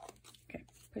 Okay,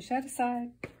 push that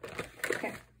aside.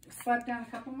 Okay, slap down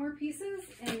a couple more pieces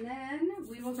and then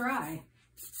we will dry.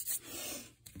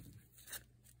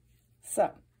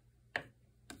 So.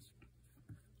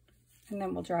 And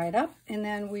then we'll dry it up, and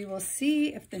then we will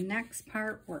see if the next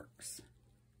part works.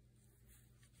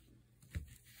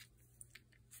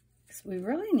 Because we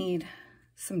really need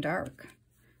some dark.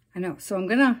 I know, so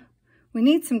we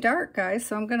need some dark, guys,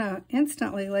 so I'm gonna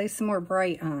instantly lay some more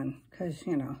bright on, because,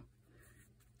 you know,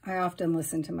 I often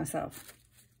listen to myself.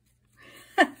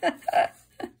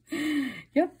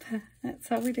 Yep, that's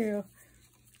how we do.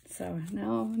 So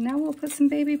now we'll put some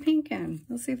baby pink in.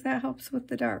 We'll see if that helps with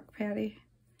the dark, Patty.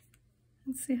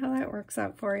 Let's see how that works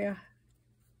out for you.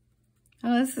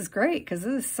 Oh, this is great because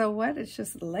this is so wet. It's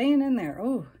just laying in there.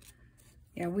 Oh,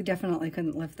 yeah, we definitely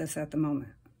couldn't lift this at the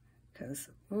moment because,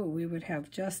 oh, we would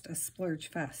have just a splurge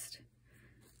fest.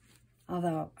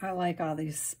 Although I like all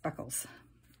these speckles.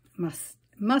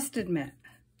 Must admit.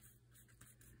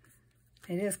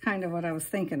 It is kind of what I was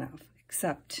thinking of,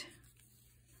 except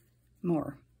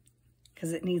more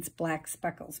because it needs black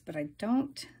speckles, but I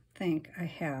don't think I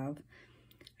have.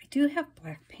 I do have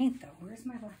black paint, though. Where's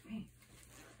my black paint?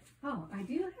 Oh, I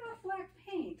do have black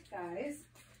paint, guys.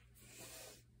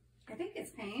 I think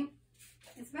it's paint.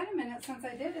 It's been a minute since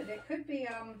I did it. It could be,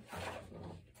 I'm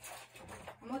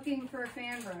looking for a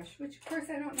fan brush, which, of course,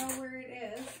 I don't know where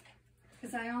it is,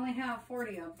 because I only have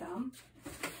 40 of them.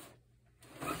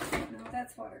 No,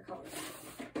 that's watercolor.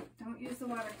 Don't use the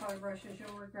watercolor brushes.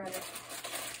 You'll regret it.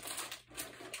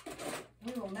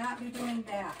 We will not be doing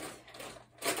that.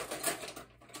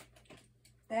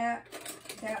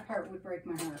 That part would break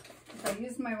my heart. If I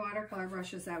used my watercolor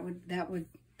brushes, that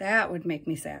would make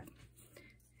me sad.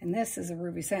 And this is a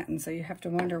ruby satin, so you have to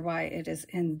wonder why it is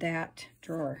in that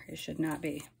drawer. It should not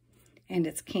be. And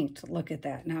it's kinked. Look at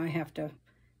that. Now I have to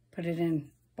put it in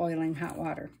boiling hot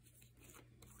water.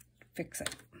 Fix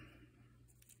it.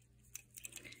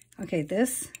 Okay,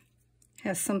 this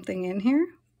has something in here.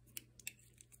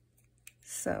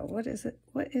 So what is it?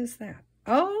 What is that?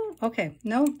 Oh, okay.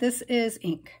 No, this is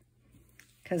ink.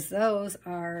 Because those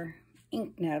are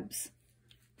ink nibs.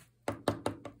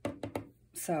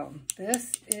 So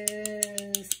this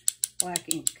is black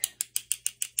ink.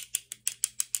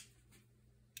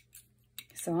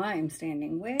 So I'm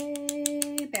standing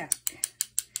way back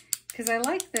because I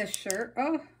like this shirt.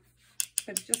 Oh,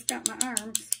 but it just got my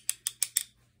arms.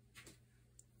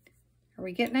 Are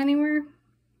we getting anywhere?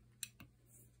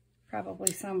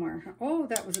 Probably somewhere. Oh,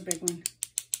 that was a big one.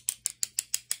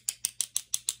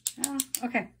 Oh,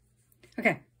 okay.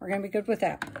 Okay, we're going to be good with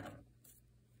that.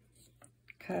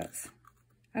 Because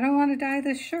I don't want to dye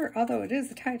this shirt, although it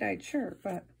is a tie-dyed shirt,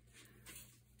 but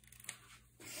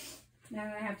now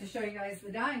I have to show you guys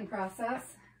the dyeing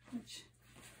process,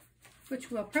 which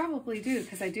we'll probably do,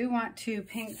 because I do want to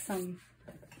paint some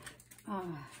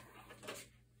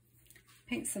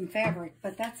fabric,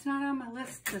 but that's not on my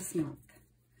list this month.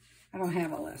 I don't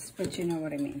have a list, but you know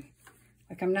what I mean.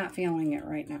 Like, I'm not feeling it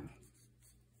right now.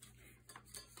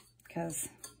 Because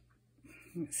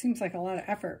it seems like a lot of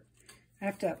effort. I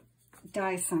have to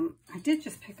dye some. I did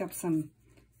just pick up some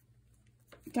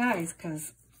dyes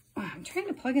because I'm trying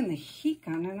to plug in the heat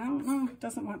gun and I don't know, it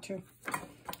doesn't want to.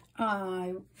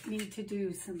 I need to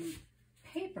do some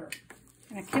paper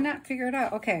and I cannot figure it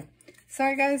out. Okay,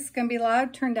 sorry guys, it's going to be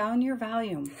loud. Turn down your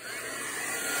volume.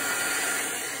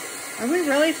 Are we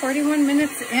really 41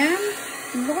 minutes in?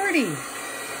 Lordy.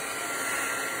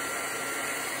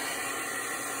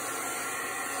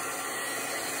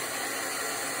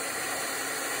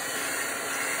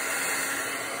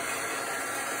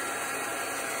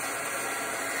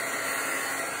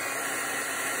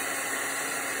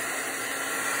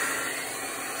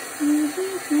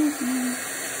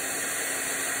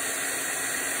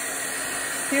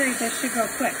 Siri, this should go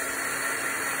quick.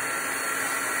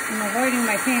 I'm avoiding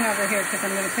my paint over here because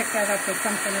I'm going to pick that up with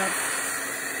something else.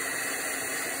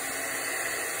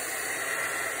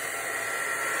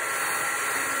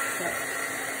 So.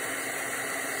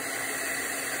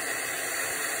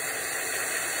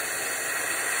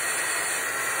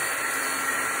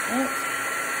 Oh,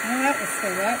 that was so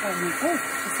wet, wasn't it? Oh,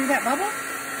 you see that bubble?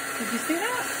 Did you see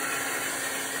that?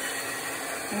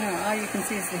 Oh, all you can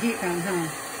see is the heat gun, huh?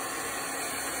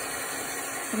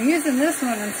 I'm using this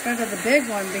one instead of the big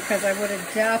one because I would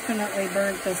have definitely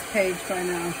burnt this page by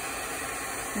now.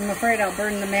 I'm afraid I'll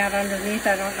burn the mat underneath.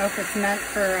 I don't know if it's meant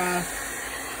for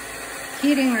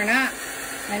heating or not.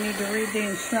 I need to read the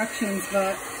instructions,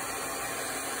 but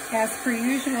as per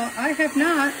usual, I have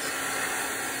not.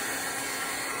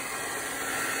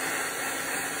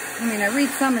 I mean, I read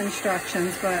some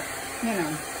instructions, but, you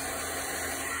know.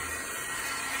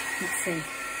 Let's see.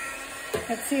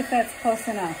 Let's see if that's close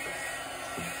enough.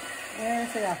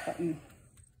 Where's the off button?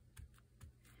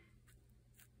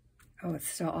 Oh, it's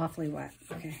still awfully wet.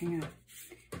 Okay, hang on.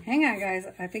 Hang on, guys.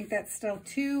 I think that's still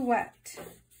too wet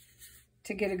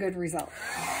to get a good result.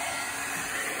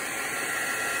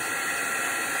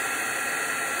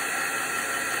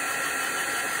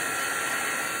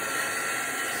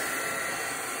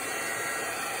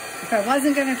 If I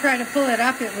wasn't going to try to pull it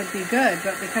up, it would be good,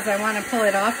 but because I want to pull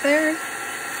it off there,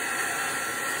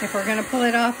 if we're going to pull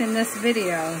it off in this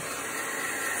video,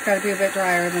 it's got to be a bit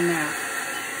drier than that.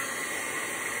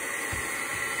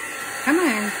 Come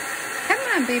on. Come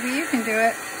on, baby, you can do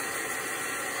it.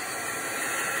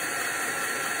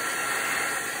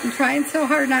 I'm trying so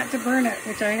hard not to burn it,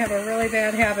 which I have a really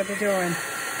bad habit of doing.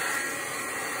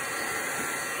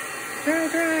 Dry,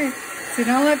 dry. So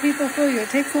don't let people fool you. It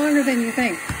takes longer than you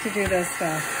think to do this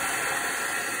stuff.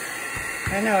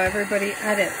 I know everybody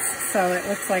edits, so it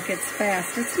looks like it's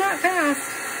fast. It's not fast.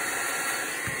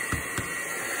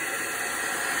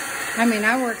 I mean,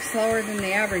 I work slower than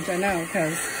the average, I know,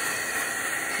 because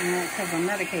I'm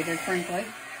medicated, frankly.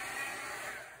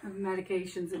 I have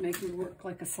medications that make me work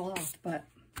like a sloth, but...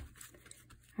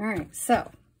 Alright, so,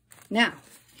 now,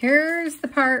 here's the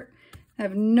part. I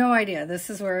have no idea. This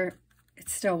is where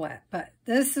it's still wet, but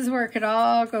this is where it could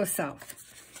all go south.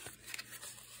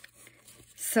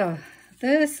 So,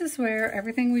 this is where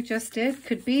everything we just did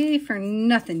could be for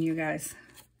nothing, you guys.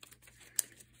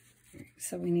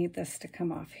 So we need this to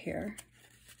come off here.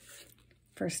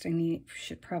 First,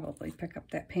 should probably pick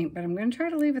up that paint, but I'm going to try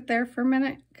to leave it there for a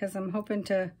minute because I'm hoping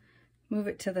to move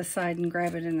it to the side and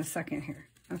grab it in a second here.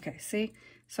 Okay, see?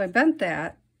 So I bent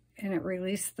that and it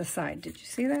released the side. Did you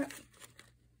see that?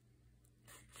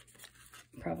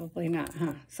 Probably not,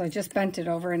 huh? So I just bent it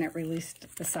over and it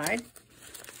released the side.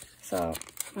 So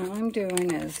all I'm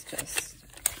doing is just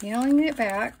peeling it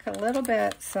back a little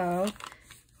bit. So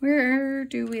where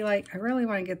do we like, I really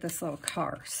want to get this little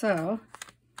car. So,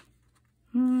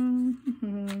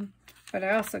 but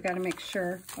I also got to make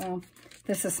sure, well,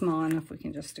 this is small enough we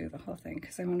can just do the whole thing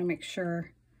because I want to make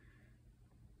sure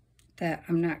that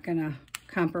I'm not going to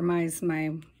compromise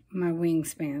my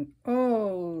wingspan.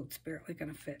 Oh, it's barely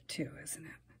going to fit too, isn't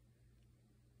it?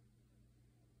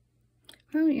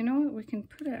 Well, you know what? We can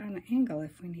put it on an angle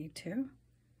if we need to.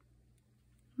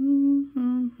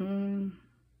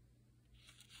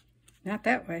 Not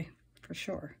that way, for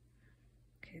sure.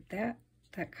 Okay, that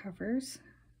covers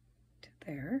to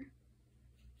there.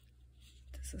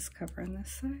 Does this cover on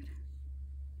this side?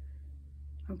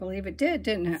 I believe it did,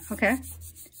 didn't it? Okay.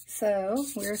 So,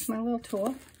 where's my little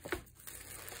tool?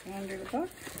 Under the book?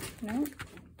 No.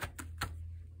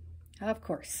 Of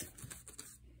course.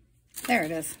 There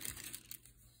it is.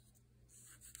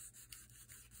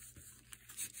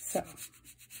 So,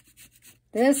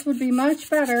 this would be much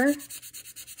better,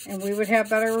 and we would have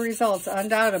better results,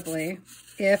 undoubtedly,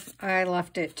 if I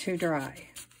left it too dry.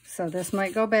 So this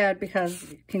might go bad because,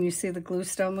 can you see the glue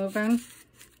still moving?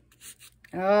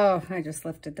 Oh, I just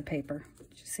lifted the paper.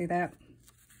 Did you see that?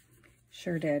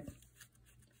 Sure did.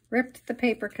 Ripped the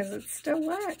paper because it's still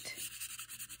wet.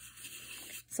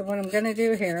 So what I'm going to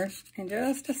do here, in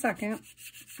just a second,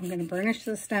 I'm going to burnish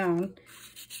this down,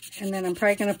 and then I'm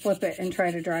probably going to flip it and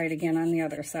try to dry it again on the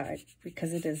other side,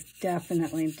 because it is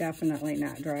definitely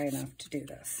not dry enough to do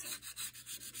this.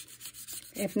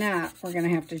 If not, we're going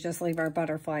to have to just leave our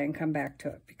butterfly and come back to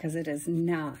it, because it is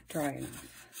not dry enough.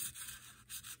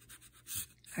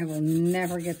 I will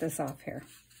never get this off here.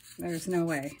 There's no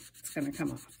way it's going to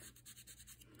come off.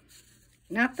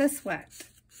 Not this wet,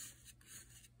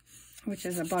 which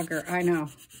is a bugger, I know,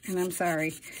 and I'm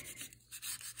sorry.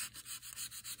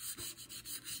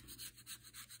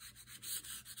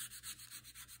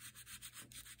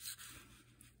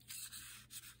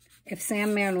 If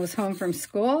Sandman was home from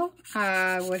school,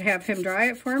 I would have him dry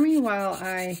it for me while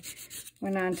I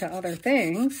went on to other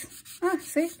things. Ah,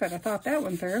 see, but I thought that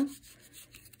one through.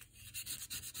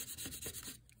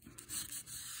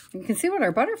 You can see what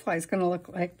our butterfly is going to look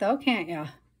like, though, can't you?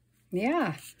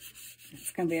 Yeah,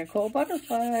 it's going to be a cool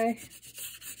butterfly.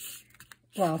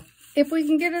 Well, if we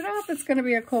can get it off, it's going to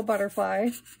be a cool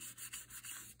butterfly.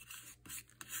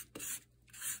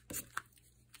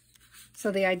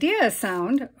 So the idea is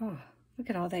sound. Oh, look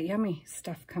at all that yummy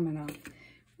stuff coming off.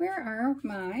 Where are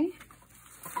my...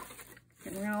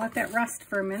 Okay, we're going to let that rest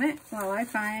for a minute while I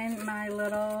find my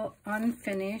little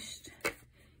unfinished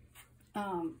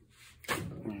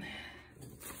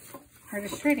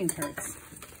artist trading cards,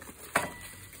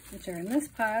 which are in this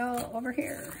pile over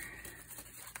here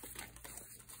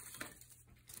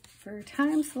for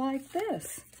times like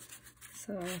this.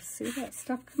 So see that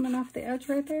stuff coming off the edge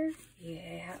right there?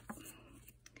 Yeah.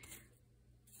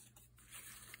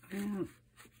 I don't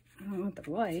want the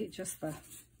white, just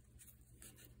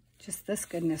this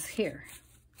goodness here.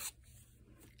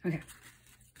 Okay.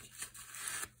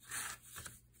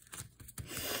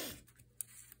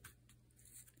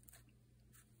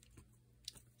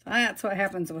 So that's what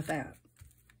happens with that.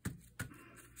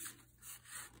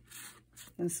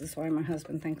 This is why my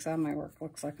husband thinks all my work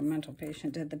looks like a mental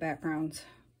patient did the backgrounds.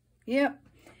 Yep,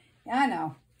 I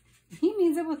know. He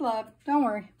means it with love. Don't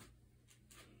worry.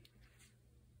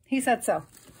 He said so.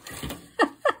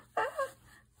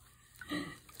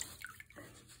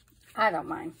 I don't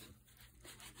mind.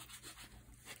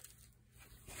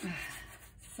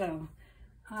 So,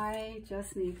 I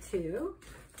just need to...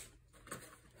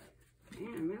 Hang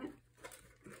on a minute.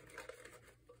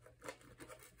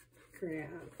 Grab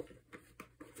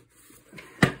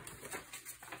a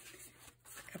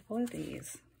couple of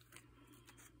these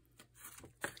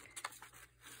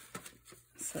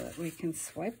so that we can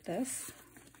swipe this.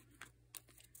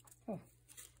 Oh,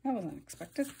 that wasn't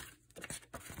expected.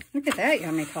 Look at that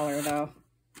yummy color, though.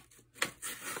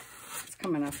 It's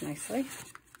coming off nicely.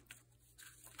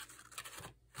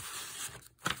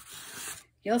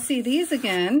 You'll see these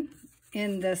again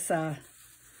in this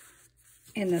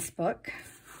book,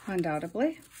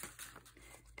 undoubtedly,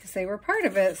 because they were part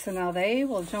of it, so now they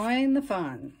will join the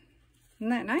fun. Isn't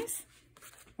that nice?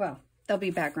 Well, they'll be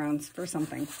backgrounds for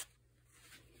something.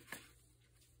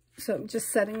 So I'm just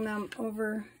setting them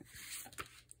over,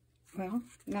 well,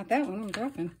 not that one, I'm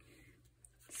dropping.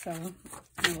 So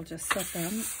I will just set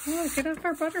them. Oh, get off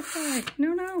our butterfly.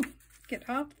 No, get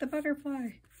off the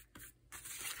butterfly.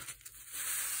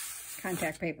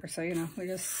 Contact paper, so you know, we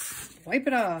just wipe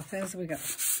it off as we go.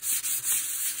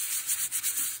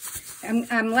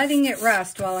 I'm letting it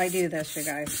rest while I do this, you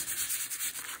guys.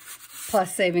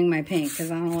 Plus saving my paint, because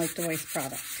I don't like to waste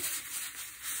product.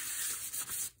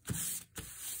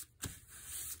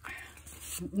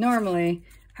 Normally,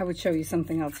 I would show you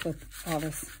something else with all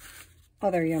this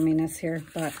other yumminess here,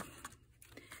 but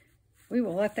we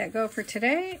will let that go for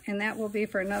today, and that will be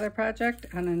for another project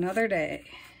on another day.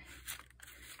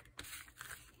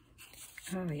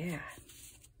 Oh, yeah.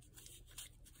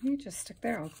 You just stick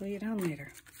there. I'll glue you down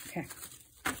later. Okay.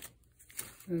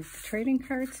 Move the trading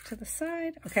cards to the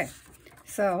side. Okay,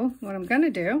 so what I'm gonna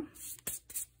do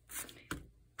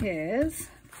is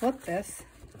flip this.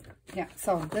 Yeah,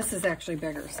 so this is actually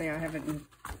bigger. See, I have it in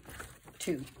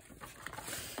 2.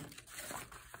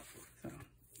 So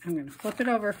I'm gonna flip it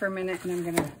over for a minute and I'm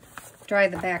gonna dry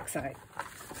the back side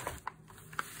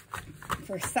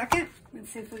for a second.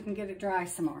 Let's see if we can get it dry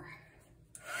some more.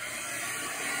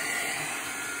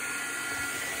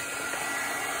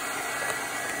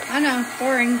 I know,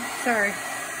 boring, sorry.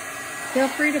 Feel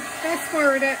free to fast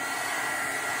forward it.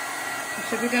 It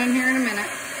should be done here in a minute,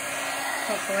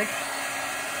 hopefully.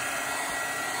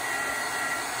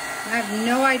 I have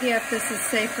no idea if this is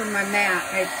safe for my mat.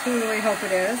 I truly hope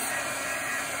it is.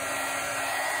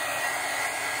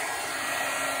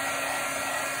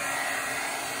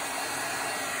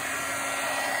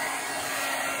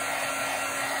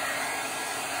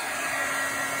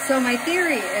 So my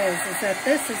theory is that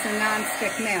this is a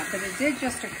non-stick mat, but it did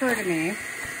just occur to me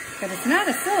that it's not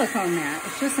a silicone mat,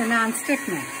 it's just a non-stick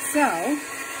mat. So,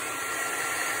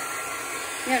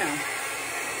 you know,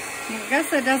 I guess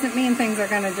that doesn't mean things are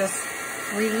going to just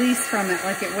release from it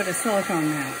like it would a silicone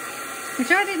mat,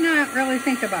 which I did not really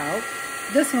think about.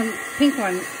 This one, pink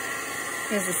one,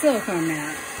 is a silicone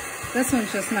mat. This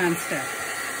one's just non-stick.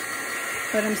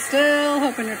 But I'm still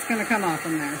hoping it's going to come off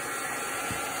from there.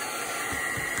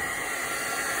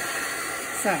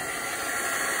 So,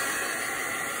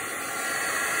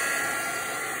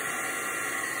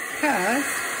 because,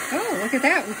 oh, look at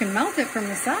that. We can melt it from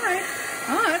the side.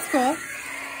 Oh, that's cool.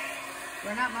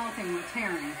 We're not melting, we're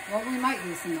tearing. Well, we might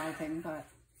do some melting, but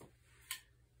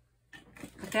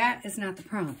that is not the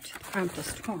prompt. The prompt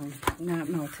is torn, not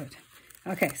melted.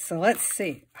 Okay, so let's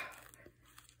see.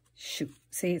 Shoot.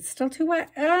 See, it's still too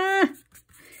wet. Ah!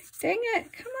 Dang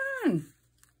it. Come on.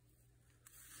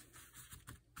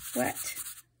 Wet.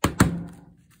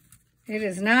 It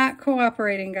is not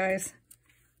cooperating, guys.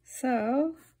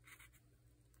 So,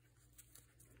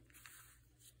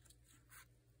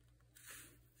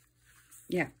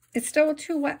 yeah, it's still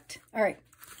too wet. All right,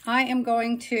 I am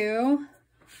going to,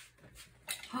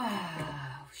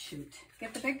 oh, shoot,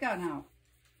 get the big gun out.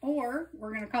 Or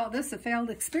we're going to call this a failed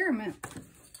experiment.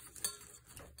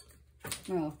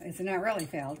 Well, it's not really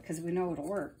failed because we know it'll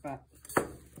work, but,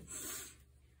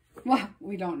 well,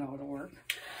 we don't know it'll work.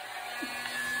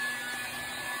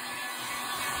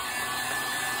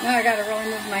 Now I got to really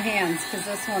move my hands because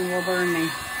this one will burn me.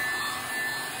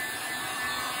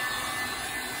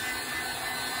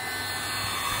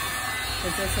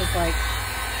 Because this is like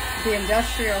the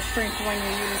industrial strength one you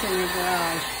use in your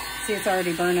garage. See, it's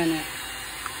already burning it.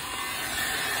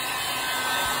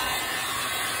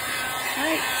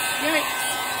 Yikes, yikes.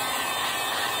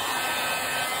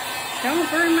 Don't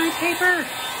burn my paper.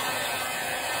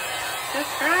 Just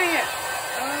try it.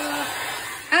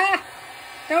 Ah!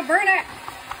 Don't burn it.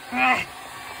 Ah,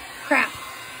 crap.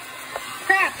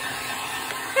 Crap.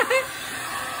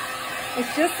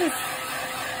 It's just this.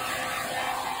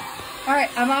 All right,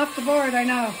 I'm off the board, I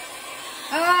know.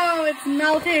 Oh, it's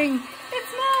melting.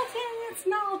 It's melting. It's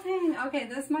melting. Okay,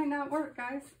 this might not work,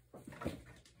 guys.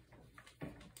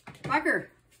 Fucker.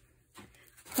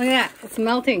 Look at that. It's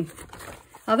melting.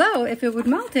 Although, if it would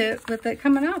melt it with it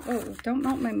coming up. Oh, don't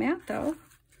melt my mat, though.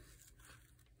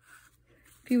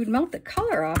 If you would melt the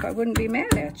color off, I wouldn't be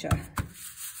mad at you.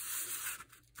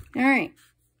 All right.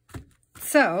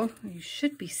 So, you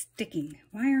should be sticking.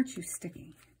 Why aren't you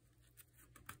sticking?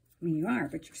 I mean, you are,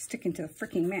 but you're sticking to the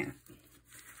freaking mat.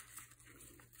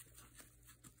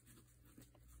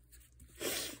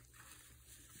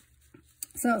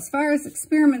 So, as far as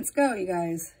experiments go, you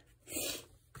guys,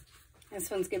 this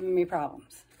one's giving me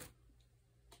problems.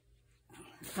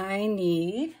 I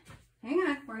need, hang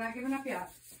on, we're not giving up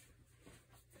yet.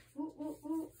 Ooh, ooh,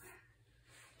 ooh.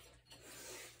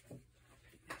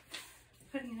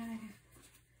 Putting it on here.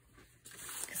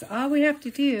 Because all we have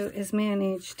to do is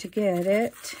manage to get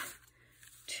it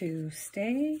to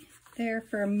stay there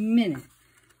for a minute.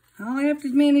 All I have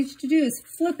to manage to do is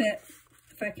flip it.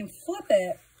 If I can flip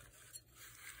it,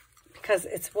 because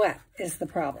it's wet is the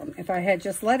problem. If I had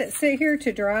just let it sit here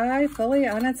to dry fully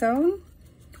on its own,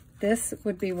 this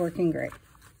would be working great.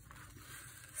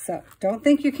 So don't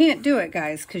think you can't do it,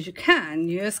 guys, because you can.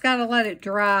 You just got to let it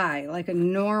dry like a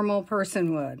normal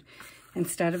person would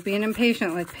instead of being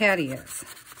impatient like Patty is.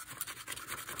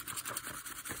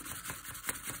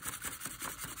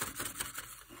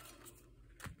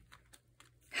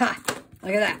 Ha!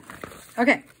 Look at that.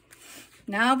 Okay.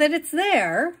 Now that it's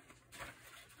there,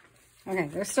 okay,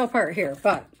 there's still part here,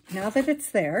 but now that it's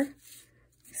there,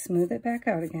 smooth it back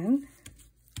out again.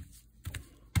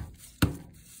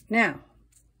 Now,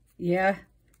 yeah,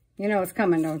 You know it's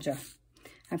coming, don't you? I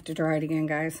have to dry it again,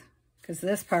 guys, because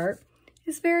this part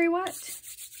is very wet.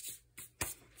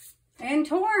 And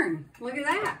torn. Look at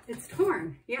that. It's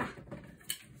torn. Yeah.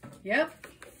 Yep.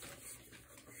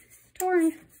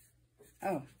 Torn.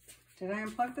 Oh, did I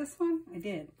unplug this one? I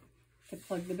did. To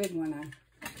plug the big one on.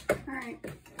 All right.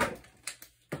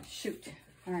 Shoot.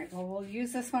 All right, well, we'll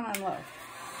use this one on low.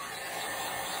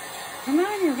 Come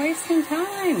on, you're wasting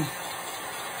time.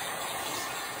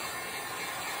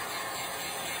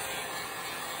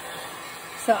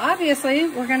 So obviously,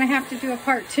 we're going to have to do a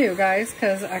part 2, guys,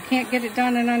 because I can't get it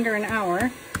done in under an hour.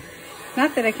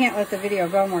 Not that I can't let the video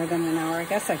go more than an hour. I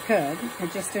guess I could. I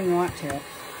just didn't want to.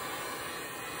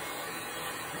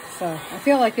 So I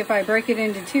feel like if I break it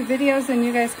into 2 videos, then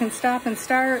you guys can stop and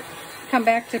start. Come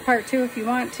back to part 2 if you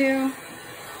want to.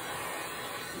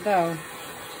 Though,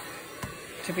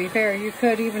 to be fair, you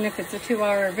could even if it's a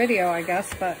 2-hour video, I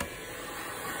guess. But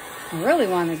I really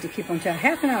wanted to keep them to a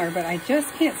half an hour, but I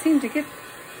just can't seem to get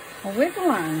a wiggle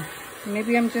on.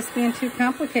 Maybe I'm just being too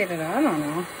complicated. I don't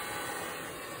know.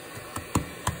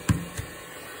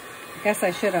 I guess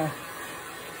I should have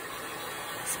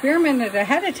experimented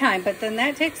ahead of time, but then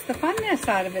that takes the funness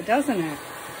out of it, doesn't it?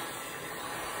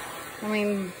 I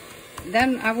mean,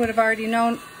 then I would have already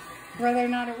known whether or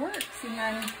not it works, and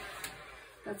then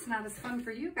that's not as fun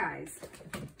for you guys.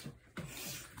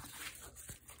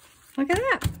 Look at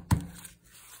that.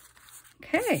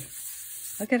 Okay.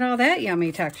 Look at all that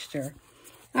yummy texture.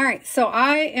 All right, so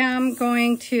I am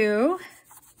going to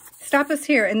stop us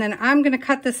here, and then I'm going to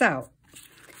cut this out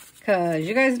because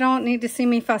you guys don't need to see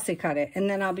me fussy cut it. And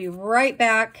then I'll be right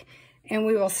back, and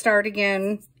we will start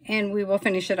again, and we will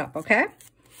finish it up, okay?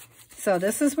 So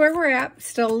this is where we're at.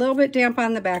 Still a little bit damp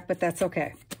on the back, but that's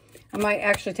okay. I might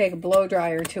actually take a blow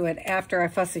dryer to it after I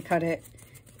fussy cut it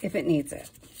if it needs it.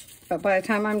 But by the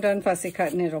time I'm done fussy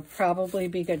cutting, it'll probably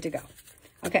be good to go.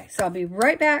 Okay, so I'll be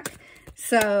right back.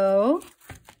 So,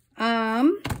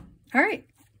 all right.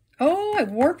 Oh, I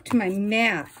warped my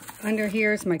mat. Under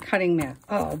here is my cutting mat.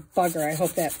 Oh, bugger. I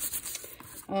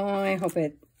hope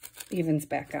it evens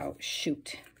back out.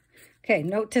 Shoot. Okay,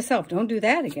 note to self. Don't do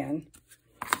that again.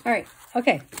 All right.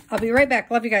 Okay, I'll be right back.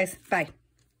 Love you guys. Bye.